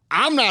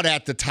 I'm not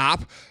at the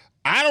top.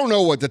 I don't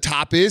know what the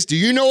top is. Do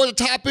you know what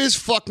the top is?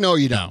 Fuck no,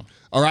 you don't.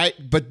 All right?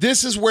 But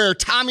this is where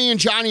Tommy and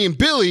Johnny and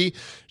Billy,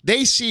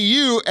 they see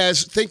you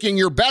as thinking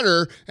you're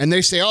better, and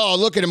they say, oh,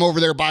 look at him over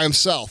there by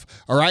himself.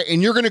 All right?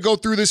 And you're going to go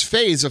through this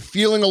phase of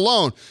feeling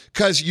alone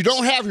because you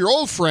don't have your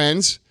old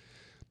friends,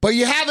 but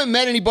you haven't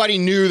met anybody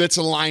new that's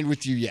aligned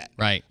with you yet.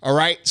 Right. All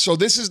right? So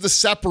this is the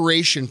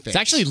separation phase. It's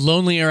actually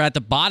lonelier at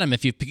the bottom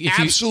if you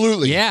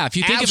Absolutely. Yeah, if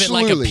you think of it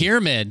like a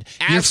pyramid,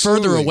 you're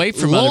further away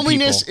from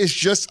loneliness other people. is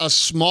just a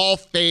small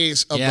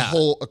phase of the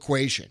whole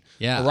equation.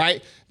 Yeah. All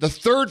right? The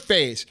third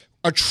phase,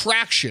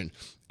 attraction.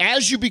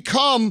 As you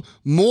become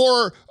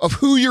more of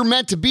who you're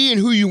meant to be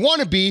and who you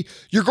want to be,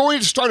 you're going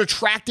to start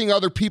attracting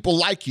other people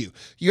like you.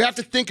 You have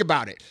to think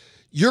about it.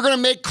 You're going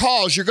to make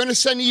calls. You're going to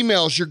send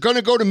emails. You're going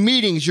to go to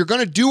meetings. You're going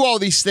to do all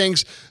these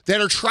things that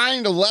are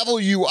trying to level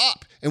you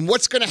up. And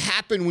what's going to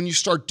happen when you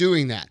start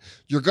doing that?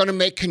 You're going to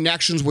make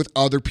connections with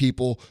other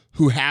people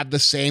who have the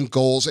same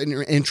goals and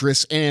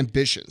interests and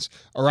ambitions.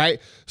 All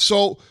right?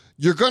 So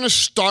you're going to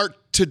start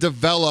to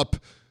develop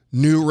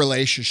new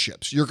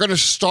relationships. You're going to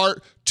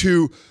start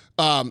to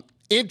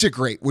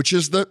integrate, which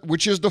is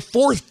the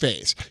fourth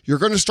phase. You're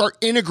going to start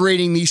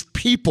integrating these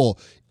people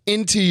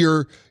into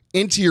your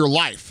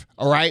life,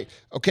 all right?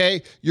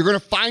 Okay? You're going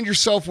to find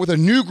yourself with a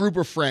new group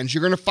of friends.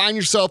 You're going to find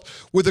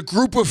yourself with a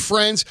group of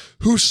friends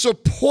who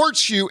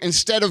supports you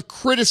instead of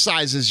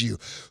criticizes you,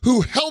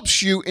 who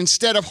helps you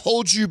instead of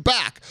holds you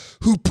back,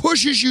 who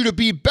pushes you to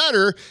be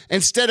better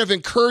instead of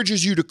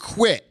encourages you to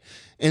quit.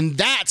 And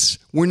that's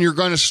when you're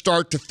going to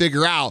start to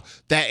figure out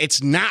that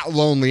it's not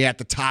lonely at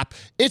the top.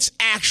 It's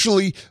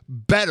actually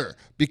better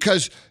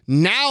because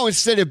now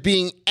instead of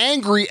being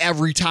angry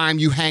every time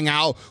you hang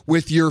out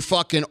with your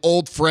fucking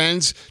old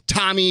friends,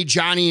 Tommy,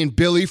 Johnny, and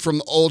Billy from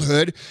the old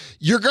hood,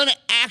 you're going to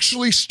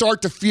actually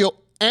start to feel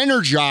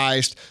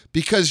energized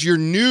because your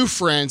new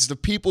friends, the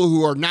people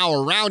who are now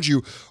around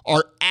you,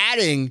 are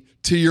adding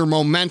to your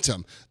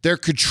momentum. They're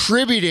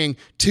contributing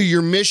to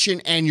your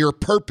mission and your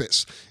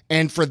purpose.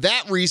 And for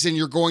that reason,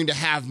 you're going to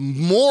have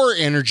more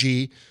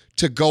energy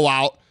to go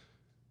out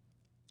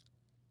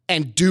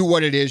and do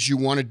what it is you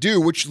want to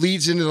do, which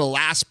leads into the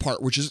last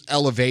part, which is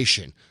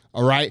elevation.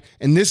 All right.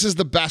 And this is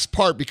the best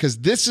part because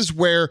this is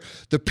where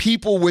the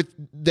people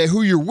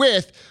who you're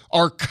with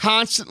are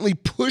constantly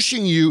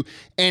pushing you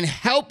and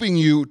helping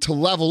you to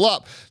level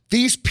up.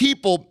 These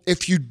people,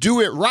 if you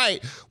do it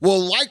right, will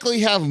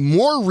likely have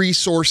more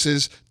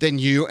resources than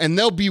you, and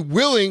they'll be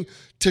willing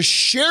to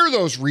share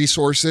those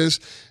resources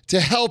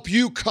to help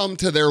you come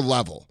to their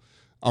level.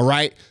 All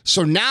right.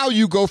 So now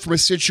you go from a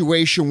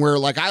situation where,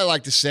 like I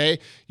like to say,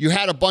 you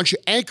had a bunch of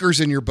anchors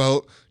in your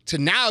boat to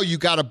now you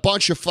got a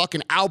bunch of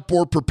fucking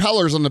outboard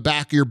propellers on the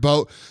back of your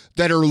boat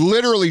that are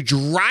literally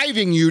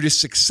driving you to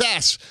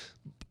success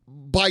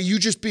by you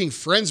just being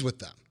friends with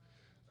them.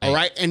 All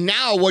right. And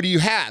now what do you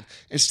have?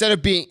 Instead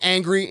of being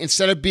angry,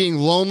 instead of being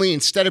lonely,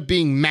 instead of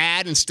being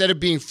mad, instead of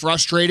being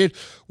frustrated,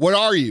 what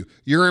are you?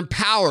 You're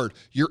empowered.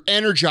 You're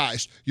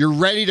energized. You're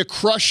ready to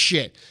crush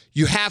shit.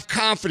 You have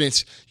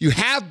confidence. You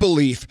have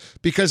belief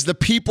because the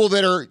people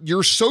that you're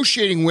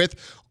associating with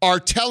are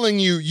telling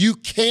you you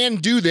can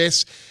do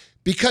this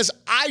because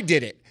I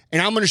did it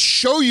and I'm going to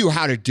show you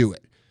how to do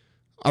it.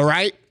 All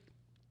right.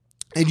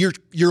 And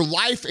your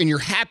life and your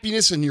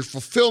happiness and your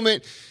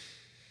fulfillment,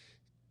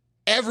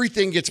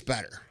 everything gets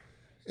better.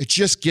 It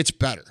just gets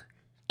better.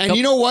 And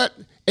you know what?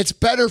 It's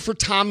better for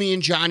Tommy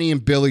and Johnny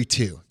and Billy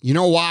too. You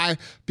know why?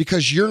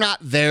 Because you're not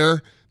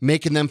there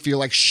making them feel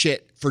like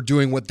shit for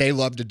doing what they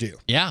love to do.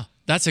 Yeah,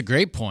 that's a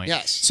great point.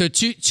 Yes. So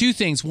two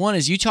things. One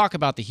is you talk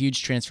about the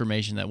huge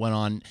transformation that went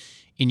on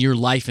in your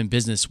life and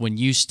business when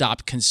you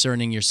stopped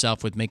concerning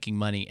yourself with making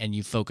money and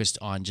you focused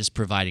on just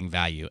providing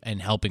value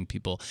and helping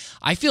people.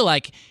 I feel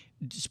like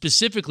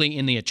specifically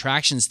in the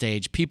attraction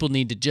stage, people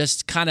need to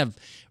just kind of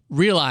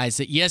realize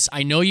that, yes,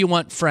 I know you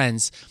want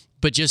friends,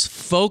 but just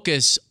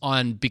focus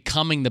on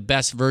becoming the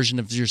best version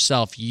of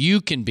yourself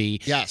you can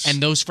be. Yes.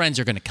 And those friends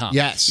are going to come.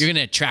 Yes. You're going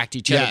to attract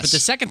each other. Yes. But the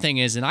second thing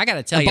is, and I got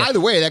to tell you. By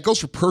the way, that goes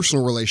for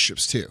personal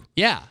relationships too.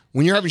 Yeah.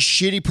 When you're having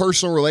shitty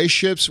personal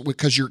relationships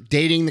because you're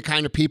dating the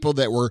kind of people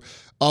that were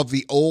of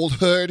the old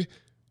hood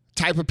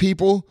type of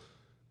people,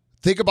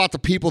 think about the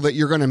people that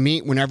you're going to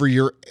meet whenever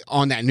you're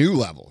on that new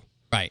level.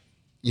 Right.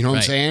 You know what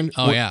I'm saying?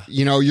 Oh, yeah.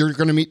 You know, you're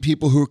going to meet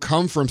people who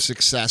come from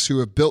success, who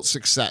have built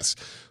success,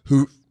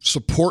 who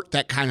support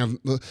that kind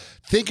of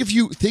think if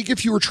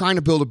you were trying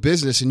to build a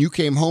business and you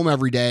came home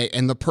every day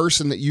and the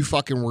person that you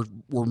fucking were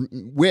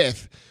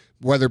with,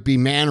 whether it be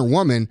man or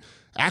woman,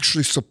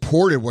 actually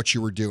supported what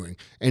you were doing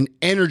and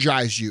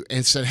energized you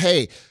and said,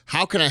 hey,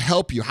 how can I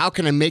help you? How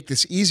can I make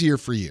this easier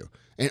for you?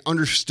 And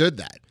understood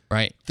that.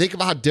 Right. Think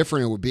about how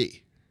different it would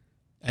be.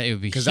 It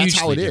would be because that's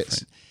how it different.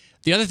 is.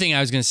 The other thing I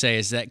was going to say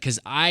is that because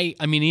I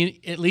mean,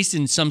 at least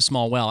in some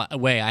small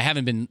way, I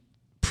haven't been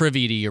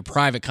privy to your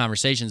private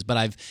conversations,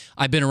 but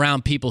I've been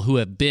around people who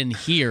have been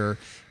here,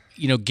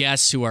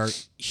 guests who are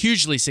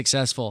hugely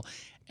successful.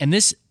 And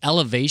this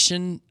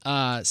elevation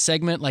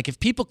segment, like if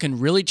people can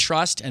really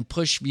trust and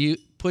push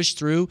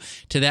through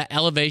to that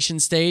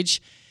elevation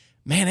stage,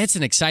 man, it's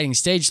an exciting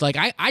stage. Like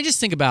I just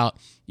think about,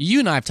 you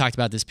and I have talked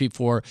about this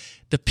before,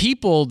 the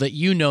people that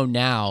you know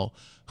now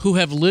who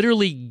have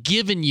literally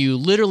given you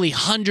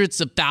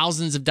hundreds of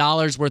thousands of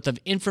dollars worth of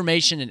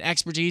information and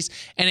expertise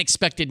and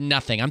expected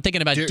nothing. I'm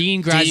thinking about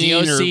Dean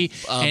Graziosi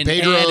and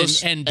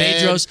Bedros, and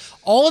Bedros,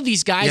 all of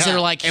these guys that are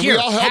like, and here, we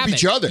all help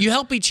each other. You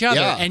help each other,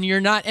 Yeah. and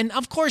you're not. And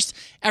of course,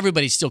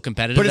 everybody's still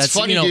competitive. But it's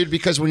funny, dude,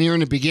 because when you're in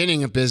the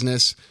beginning of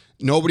business,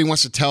 nobody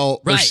wants to tell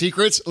their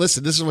secrets.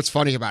 Listen, this is what's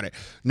funny about it.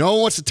 No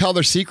one wants to tell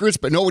their secrets,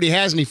 but nobody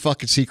has any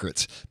fucking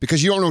secrets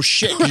because you don't know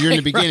shit because you're in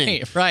the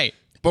beginning. Right.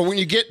 But when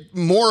you get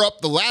more up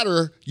the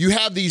ladder, you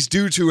have these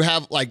dudes who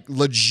have like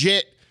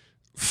legit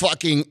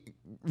fucking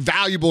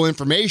valuable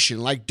information.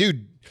 Like,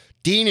 dude,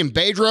 Dean and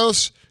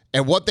Bedros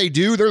and what they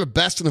do, they're the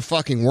best in the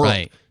fucking world.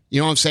 Right.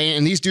 You know what I'm saying?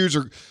 And these dudes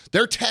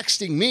they're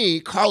texting me,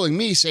 calling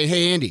me, saying,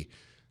 hey, Andy,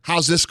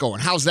 how's this going?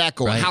 How's that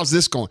going? Right. How's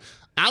this going?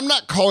 I'm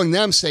not calling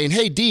them saying,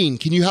 hey, Dean,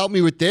 can you help me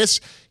with this?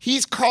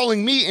 He's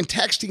calling me and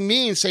texting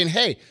me and saying,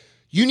 hey,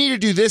 you need to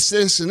do this,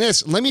 this, and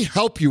this. Let me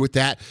help you with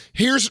that.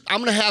 I'm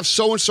going to have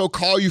so-and-so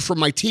call you from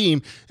my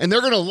team, and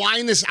they're going to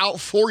line this out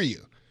for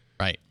you.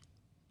 Right.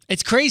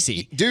 It's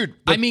crazy. Dude.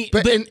 But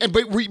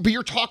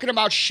you're talking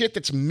about shit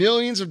that's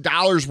millions of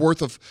dollars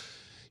worth of...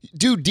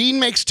 Dude, Dean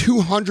makes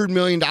 $200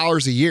 million a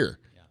year.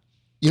 Yeah.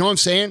 You know what I'm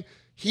saying?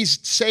 He's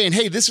saying,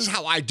 hey, this is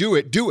how I do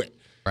it. Do it.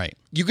 Right.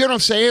 You get what I'm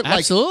saying?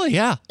 Absolutely,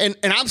 yeah. And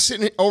I'm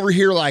sitting over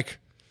here like,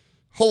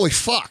 holy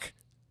fuck.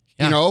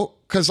 Yeah. You know?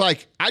 Because,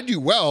 like, I do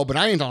well, but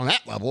I ain't on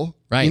that level.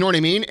 Right. You know what I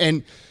mean?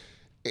 And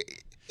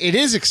it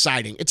is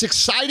exciting. It's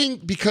exciting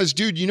because,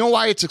 dude, you know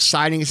why it's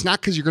exciting? It's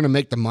not because you're going to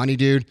make the money,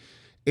 dude.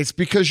 It's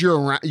because you're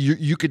around.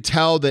 You could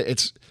tell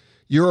that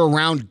you're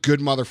around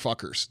good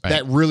motherfuckers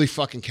that really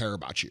fucking care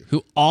about you.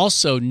 Who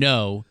also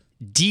know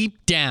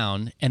deep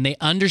down and they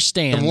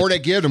understand. The more they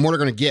give, the more they're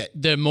going to get.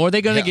 The more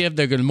they're going to give,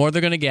 the more they're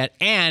going to get.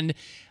 And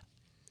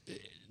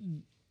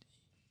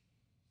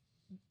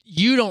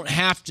you don't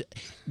have to.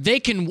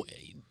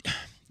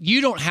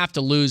 You don't have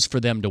to lose for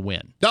them to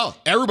win. No,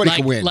 everybody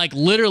can win. Like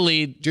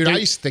literally, dude. I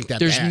used to think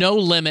that there's no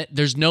limit.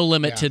 There's no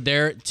limit to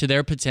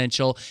their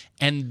potential,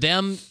 and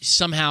them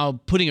somehow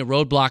putting a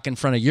roadblock in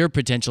front of your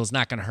potential is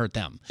not going to hurt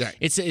them. Right.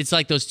 It's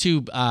like those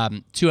two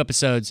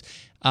episodes.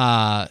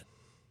 The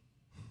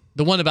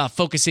one about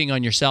focusing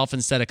on yourself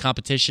instead of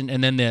competition,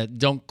 and then the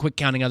don't quit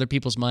counting other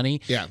people's money.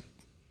 Yeah.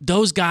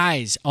 Those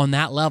guys on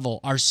that level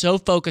are so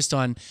focused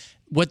on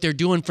what they're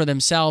doing for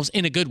themselves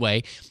in a good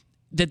way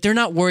that they're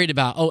not worried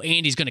about, oh,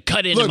 Andy's going to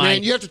cut into my... Look,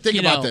 man, you have to think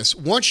about this.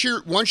 Once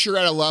you're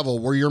at a level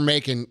where you're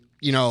making,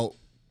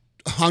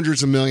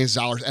 hundreds of millions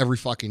of dollars every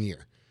fucking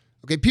year.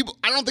 Okay,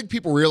 I don't think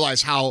people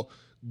realize how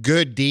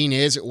good Dean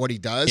is at what he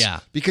does.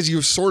 Yeah. Because he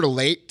was sort of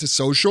late to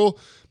social,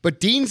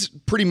 but Dean's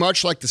pretty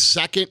much like the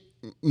second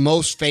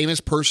most famous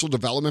personal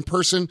development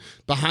person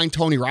behind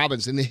Tony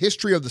Robbins in the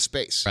history of the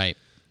space. Right.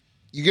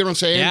 You get what I'm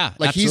saying? Yeah,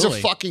 like absolutely.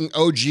 He's a fucking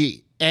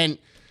OG. And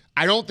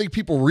I don't think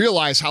people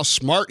realize how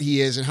smart he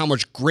is and how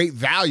much great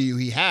value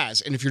he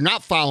has. And if you're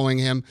not following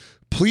him,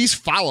 please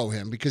follow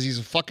him because he's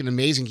a fucking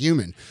amazing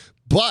human.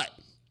 But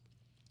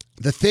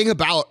the thing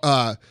about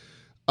it,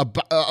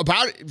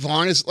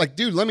 Vaughn, is like,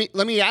 dude, let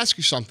me ask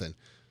you something.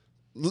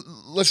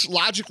 Let's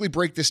logically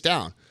break this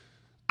down.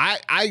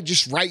 I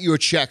just write you a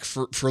check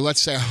for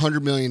let's say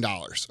 $100 million.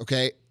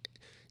 Okay,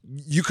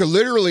 you could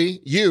literally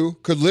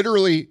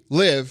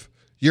live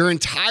your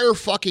entire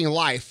fucking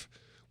life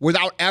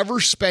without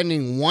ever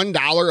spending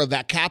 $1 of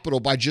that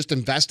capital by just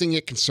investing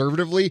it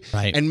conservatively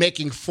and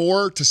making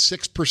 4 to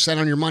 6%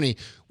 on your money,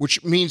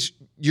 which means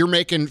you're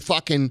making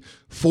fucking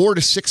 $4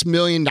 to $6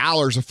 million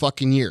a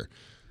fucking year.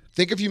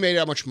 Think if you made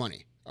that much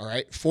money, all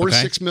right?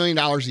 $4 to $6 million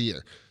a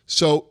year.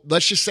 So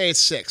let's just say it's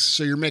 6.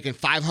 So you're making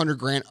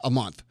 $500,000 a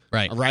month.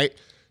 Right. All right.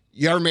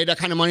 You ever made that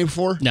kind of money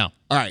before? No.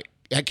 All right.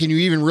 Can you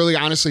even really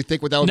honestly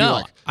think what that would be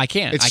like? I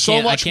can't. It's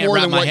so much more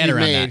than what you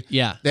made.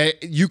 Yeah.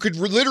 That you could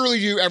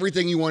literally do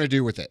everything you want to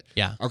do with it.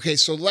 Yeah. Okay,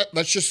 so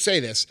let's just say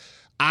this.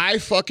 I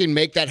fucking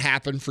make that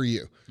happen for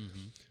you.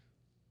 Mm-hmm.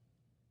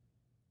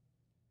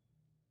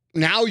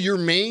 Now your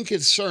main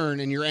concern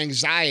and your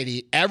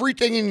anxiety,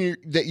 everything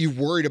that you've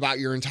worried about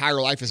your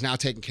entire life is now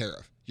taken care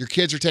of. Your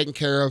kids are taken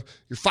care of.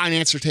 Your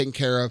finances are taken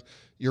care of.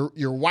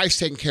 Your wife's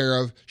taken care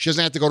of. She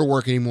doesn't have to go to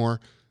work anymore.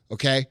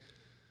 Okay?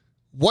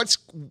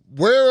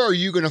 Where are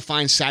you going to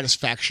find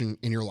satisfaction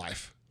in your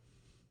life?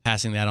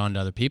 passing that on to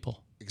other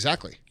people.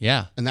 Exactly.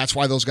 Yeah. And that's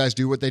why those guys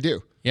do what they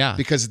do. Yeah.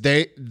 Because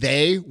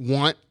they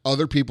want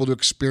other people to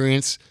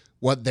experience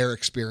what they're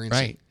experiencing.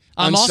 Right.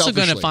 I'm also going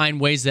to unselfishly.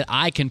 find ways that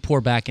I can pour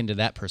back into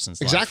that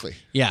person's life. Exactly.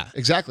 Yeah.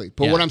 Exactly.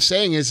 But Yeah. what I'm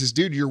saying is,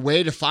 dude, your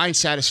way to find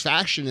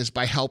satisfaction is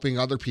by helping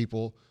other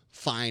people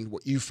find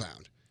what you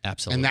found.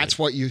 Absolutely. And that's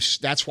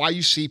why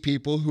you see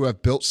people who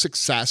have built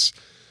success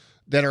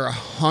that are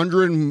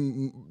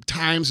 100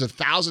 times,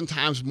 1,000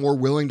 times more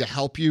willing to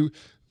help you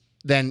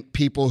than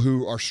people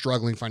who are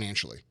struggling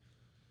financially.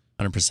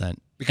 100%.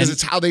 Because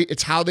it's how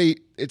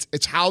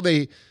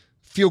they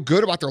feel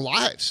good about their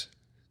lives.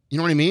 You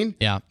know what I mean?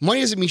 Yeah.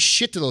 Money doesn't mean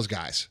shit to those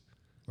guys.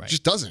 Right. It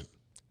just doesn't.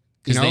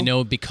 Because they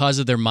know because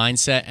of their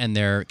mindset and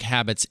their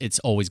habits, it's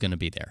always going to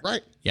be there.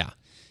 Right. Yeah.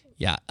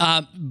 Yeah.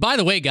 By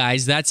the way,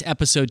 guys, that's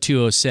episode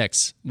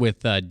 206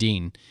 with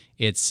Dean.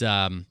 It's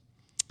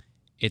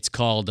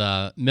called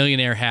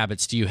Millionaire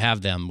Habits. Do You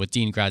Have Them? With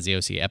Dean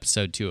Graziosi,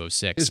 episode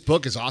 206. His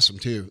book is awesome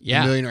too.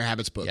 Yeah. The Millionaire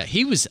Habits book.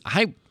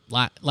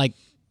 Yeah,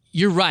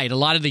 you're right. A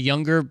lot of the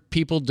younger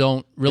people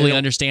don't really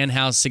understand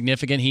how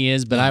significant he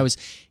is, but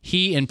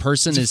he in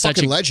person is such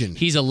fucking legend.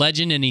 He's a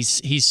legend, and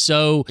he's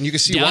so And you can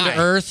see down why. to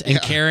earth and Yeah.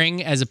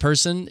 caring as a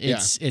person.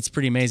 It's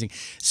pretty amazing.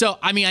 So,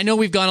 I mean, I know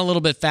we've gone a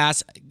little bit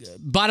fast.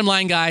 Bottom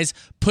line, guys,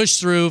 push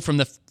through from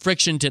the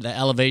friction to the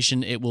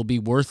elevation. It will be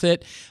worth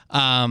it.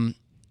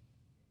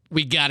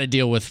 We got to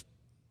deal with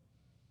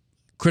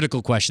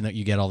critical question that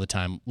you get all the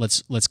time.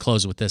 Let's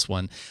close with this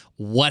one.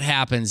 What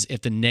happens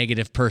if the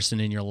negative person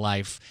in your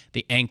life,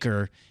 the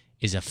anchor,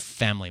 is a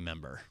family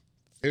member?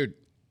 Dude,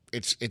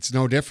 it's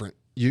no different.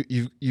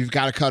 You've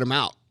got to cut them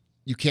out.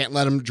 You can't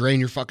let them drain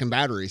your fucking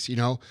batteries, you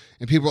know?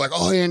 And people are like,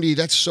 "Oh, Andy,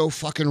 that's so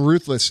fucking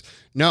ruthless."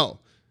 No.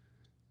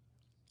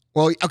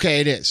 Well,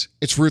 okay, it is.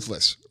 It's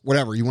ruthless.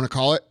 Whatever you want to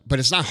call it, but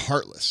it's not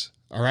heartless,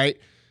 all right?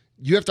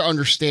 You have to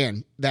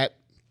understand that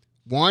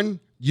one,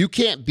 you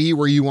can't be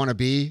where you want to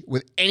be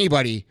with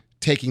anybody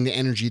taking the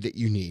energy that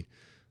you need.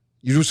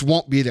 You just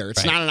won't be there.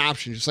 It's not an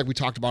option, just like we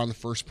talked about on the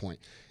first point.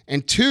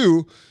 And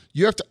two,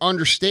 you have to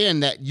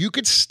understand that you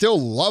could still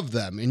love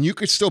them and you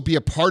could still be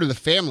a part of the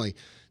family.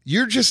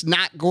 You're just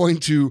not going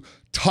to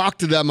talk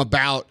to them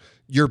about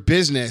your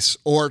business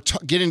or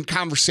get in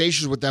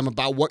conversations with them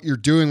about what you're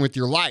doing with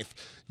your life.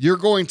 You're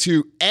going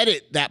to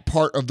edit that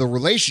part of the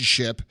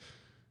relationship,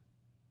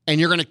 and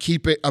you're going to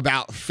keep it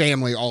about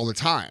family all the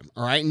time,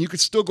 all right? And you could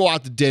still go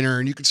out to dinner,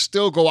 and you could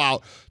still go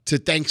out to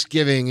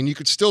Thanksgiving, and you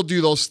could still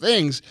do those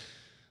things,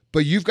 but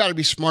you've got to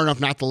be smart enough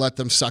not to let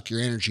them suck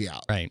your energy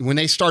out. Right. When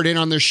they start in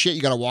on their shit,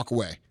 you got to walk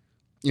away.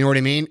 You know what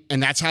I mean?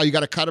 And that's how you got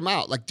to cut them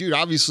out. Like, dude,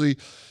 obviously,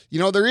 you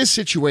know, there is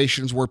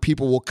situations where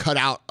people will cut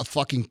out a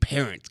fucking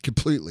parent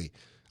completely.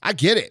 I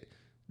get it.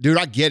 Dude,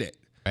 I get it.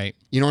 Right.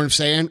 You know what I'm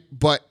saying?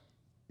 But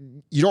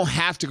you don't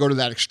have to go to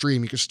that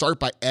extreme. You can start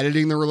by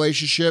editing the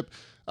relationship,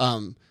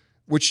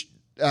 which,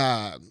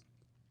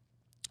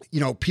 you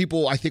know,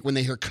 people, I think when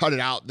they hear cut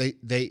it out, they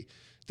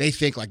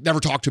think like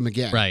never talk to him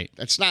again. Right.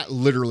 That's not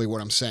literally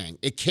what I'm saying.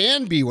 It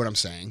can be what I'm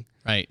saying,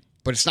 Right.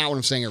 but it's not what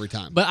I'm saying every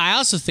time. But I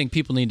also think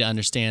people need to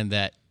understand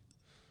that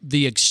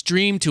the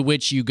extreme to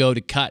which you go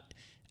to cut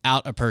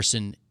out a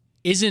person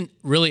isn't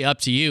really up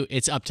to you.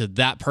 It's up to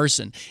that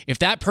person. If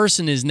that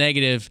person is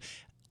negative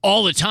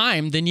all the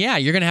time, then yeah,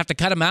 you're going to have to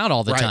cut them out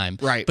all the time.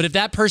 Right. But if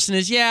that person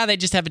is, they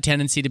just have a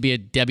tendency to be a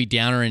Debbie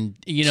Downer, and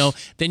you know,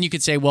 then you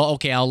could say, well,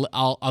 okay,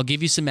 I'll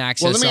give you some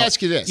access. Well, let me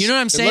ask you this. You know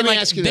what I'm saying? Let me Like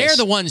ask you they're this.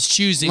 the ones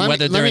choosing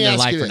whether Let they're me in their ask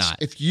life you or this.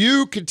 not. If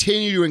you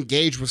continue to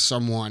engage with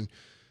someone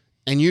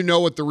and you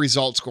know what the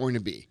result's going to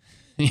be,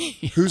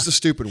 who's the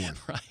stupid one?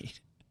 Right.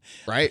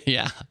 Right?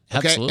 Yeah.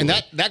 Okay. Absolutely.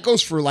 And that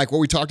goes for like what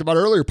we talked about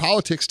earlier,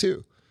 politics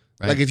too.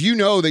 Right. Like if you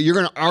know that you're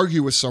going to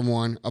argue with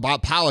someone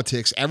about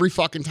politics every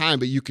fucking time,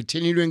 but you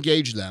continue to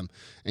engage them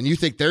and you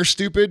think they're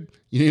stupid,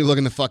 you need to look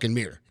in the fucking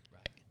mirror.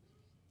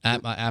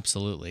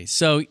 Absolutely.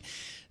 So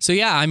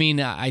yeah, I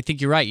mean, I think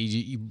you're right.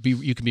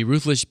 You can be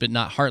ruthless, but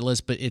not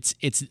heartless. But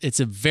it's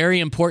a very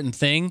important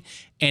thing,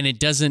 and it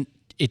doesn't.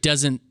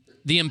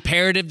 The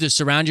imperative to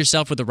surround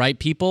yourself with the right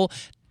people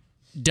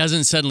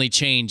doesn't suddenly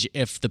change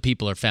if the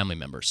people are family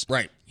members.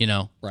 Right. You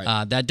know.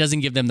 Right. That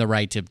doesn't give them the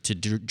right to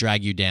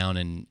drag you down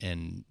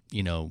and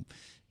you know,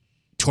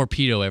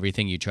 torpedo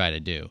everything you try to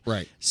do.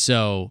 Right.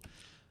 So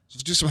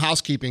Let's do some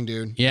housekeeping,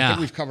 dude. Yeah. I think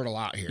we've covered a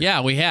lot here.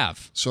 yeah, we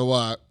have.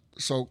 So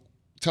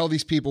tell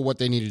these people what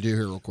they need to do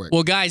here real quick.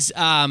 Well, guys,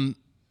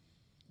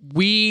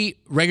 we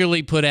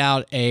regularly put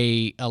out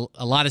a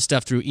lot of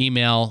stuff through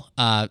email.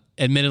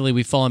 Admittedly,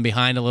 we've fallen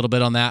behind a little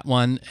bit on that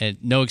one.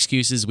 No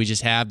excuses. We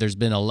just have. There's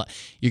been a lot.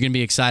 You're going to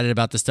be excited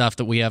about the stuff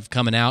that we have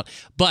coming out.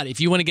 But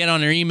if you want to get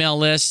on our email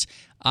list,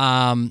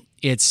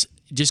 it's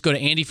just go to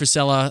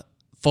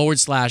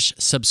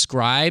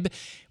andyfrisella.com/subscribe.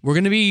 We're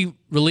going to be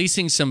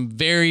releasing some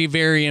very,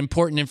 very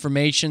important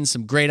information,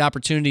 some great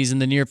opportunities in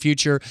the near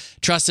future.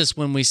 Trust us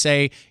when we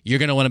say you're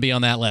going to want to be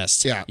on that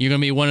list. Yeah. You're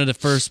going to be one of the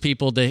first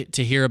people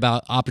to hear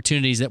about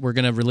opportunities that we're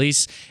going to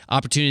release,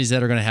 opportunities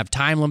that are going to have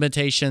time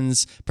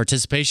limitations,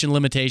 participation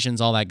limitations,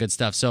 all that good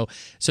stuff. So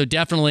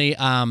definitely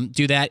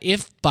do that.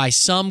 If by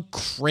some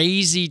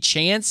crazy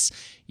chance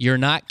you're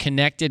not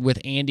connected with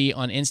Andy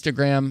on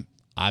Instagram,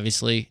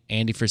 obviously,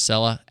 Andy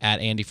Frisella,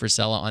 at Andy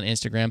Frisella on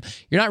Instagram.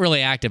 You're not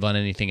really active on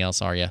anything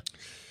else, are you?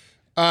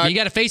 You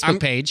got a Facebook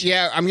page.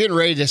 Yeah, I'm getting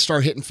ready to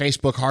start hitting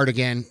Facebook hard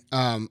again.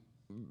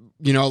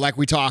 Like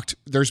we talked,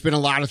 there's been a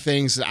lot of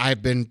things that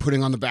I've been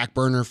putting on the back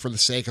burner for the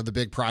sake of the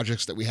big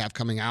projects that we have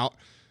coming out.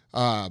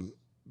 We're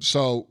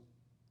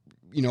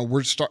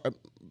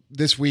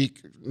this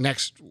week,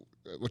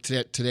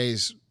 today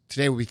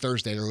will be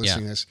Thursday. They're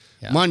listening to this.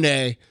 Yeah.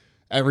 Monday,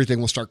 everything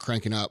will start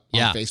cranking up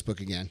on Facebook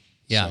again.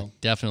 Yeah,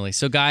 definitely.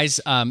 So,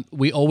 guys,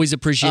 we always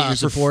appreciate your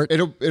support.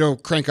 It'll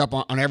crank up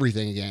on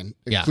everything again,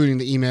 including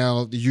the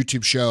email, the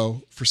YouTube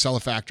show for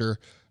Frisella Factor.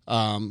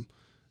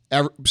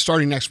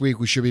 Starting next week,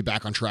 we should be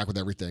back on track with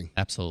everything.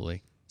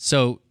 Absolutely.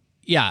 So,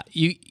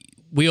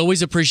 we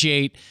always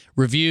appreciate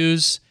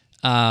reviews,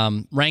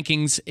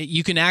 rankings.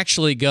 You can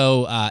actually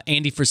go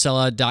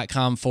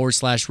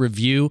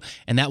andyfrisella.com/review,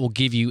 and that will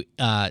give you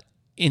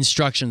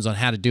instructions on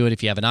how to do it.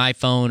 If you have an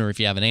iPhone or if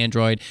you have an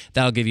Android,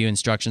 that'll give you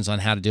instructions on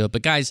how to do it.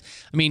 But guys,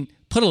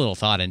 put a little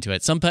thought into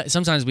it.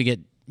 Sometimes we get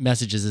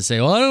messages that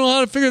say, well, I don't know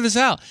how to figure this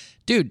out.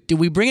 Dude, do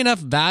we bring enough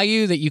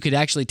value that you could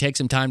actually take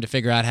some time to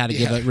figure out how to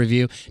give a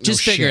review?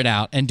 Just figure it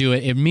out and do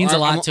it. It means a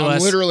lot to us.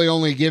 I'm literally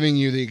only giving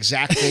you the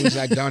exact things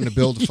I've done to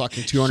build a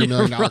fucking $200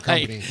 million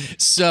company.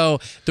 So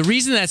the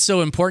reason that's so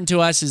important to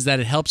us is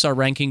that it helps our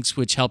rankings,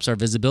 which helps our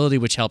visibility,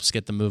 which helps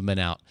get the movement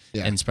out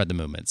and spread the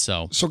movement.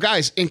 So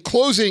guys, in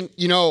closing,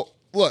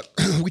 look,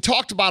 we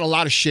talked about a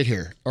lot of shit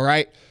here, all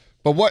right?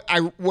 But what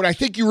I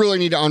think you really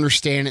need to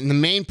understand, and the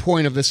main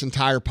point of this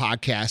entire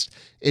podcast,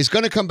 is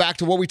going to come back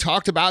to what we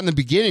talked about in the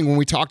beginning when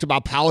we talked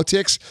about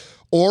politics,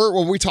 or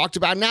what we talked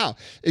about now,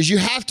 is you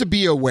have to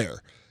be aware.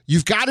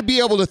 You've got to be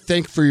able to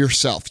think for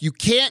yourself. You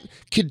can't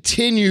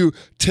continue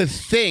to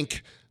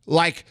think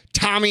like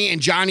Tommy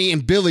and Johnny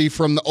and Billy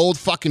from the old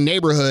fucking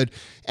neighborhood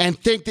and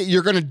think that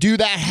you're going to do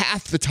that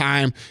half the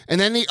time,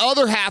 and then the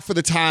other half of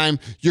the time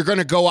you're going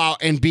to go out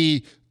and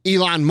be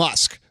Elon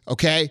Musk,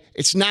 okay?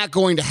 It's not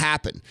going to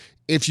happen.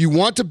 If you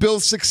want to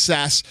build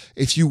success,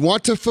 if you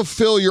want to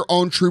fulfill your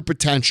own true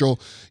potential,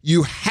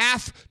 you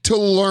have to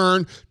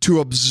learn to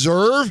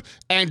observe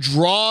and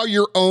draw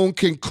your own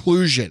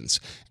conclusions.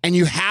 And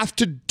you have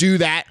to do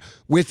that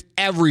with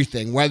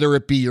everything, whether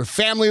it be your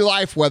family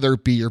life, whether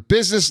it be your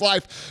business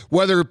life,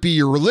 whether it be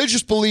your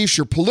religious beliefs,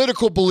 your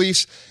political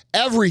beliefs,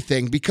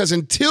 everything. Because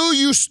until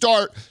you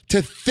start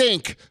to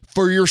think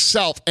for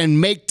yourself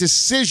and make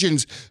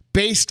decisions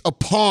based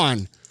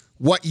upon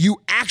what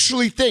you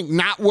actually think,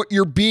 not what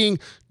you're being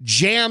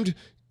jammed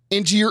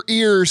into your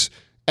ears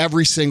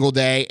every single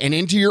day and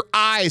into your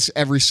eyes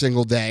every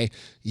single day,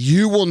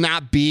 you will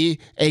not be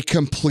a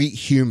complete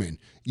human.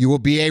 You will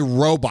be a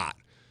robot,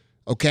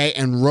 okay?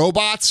 And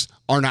robots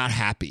are not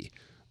happy.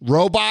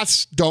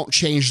 Robots don't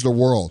change the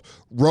world.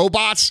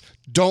 Robots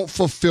don't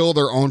fulfill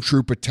their own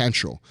true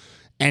potential.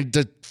 And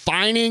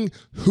defining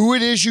who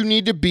it is you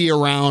need to be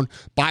around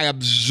by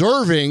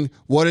observing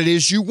what it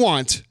is you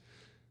want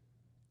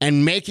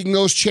and making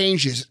those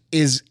changes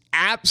is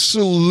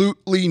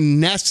absolutely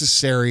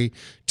necessary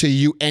to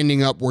you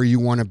ending up where you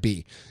want to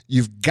be.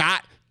 You've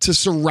got to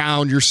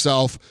surround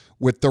yourself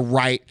with the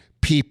right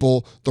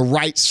people, the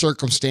right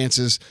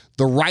circumstances,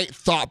 the right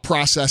thought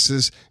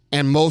processes,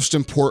 and most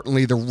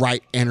importantly, the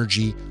right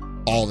energy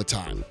all the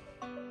time.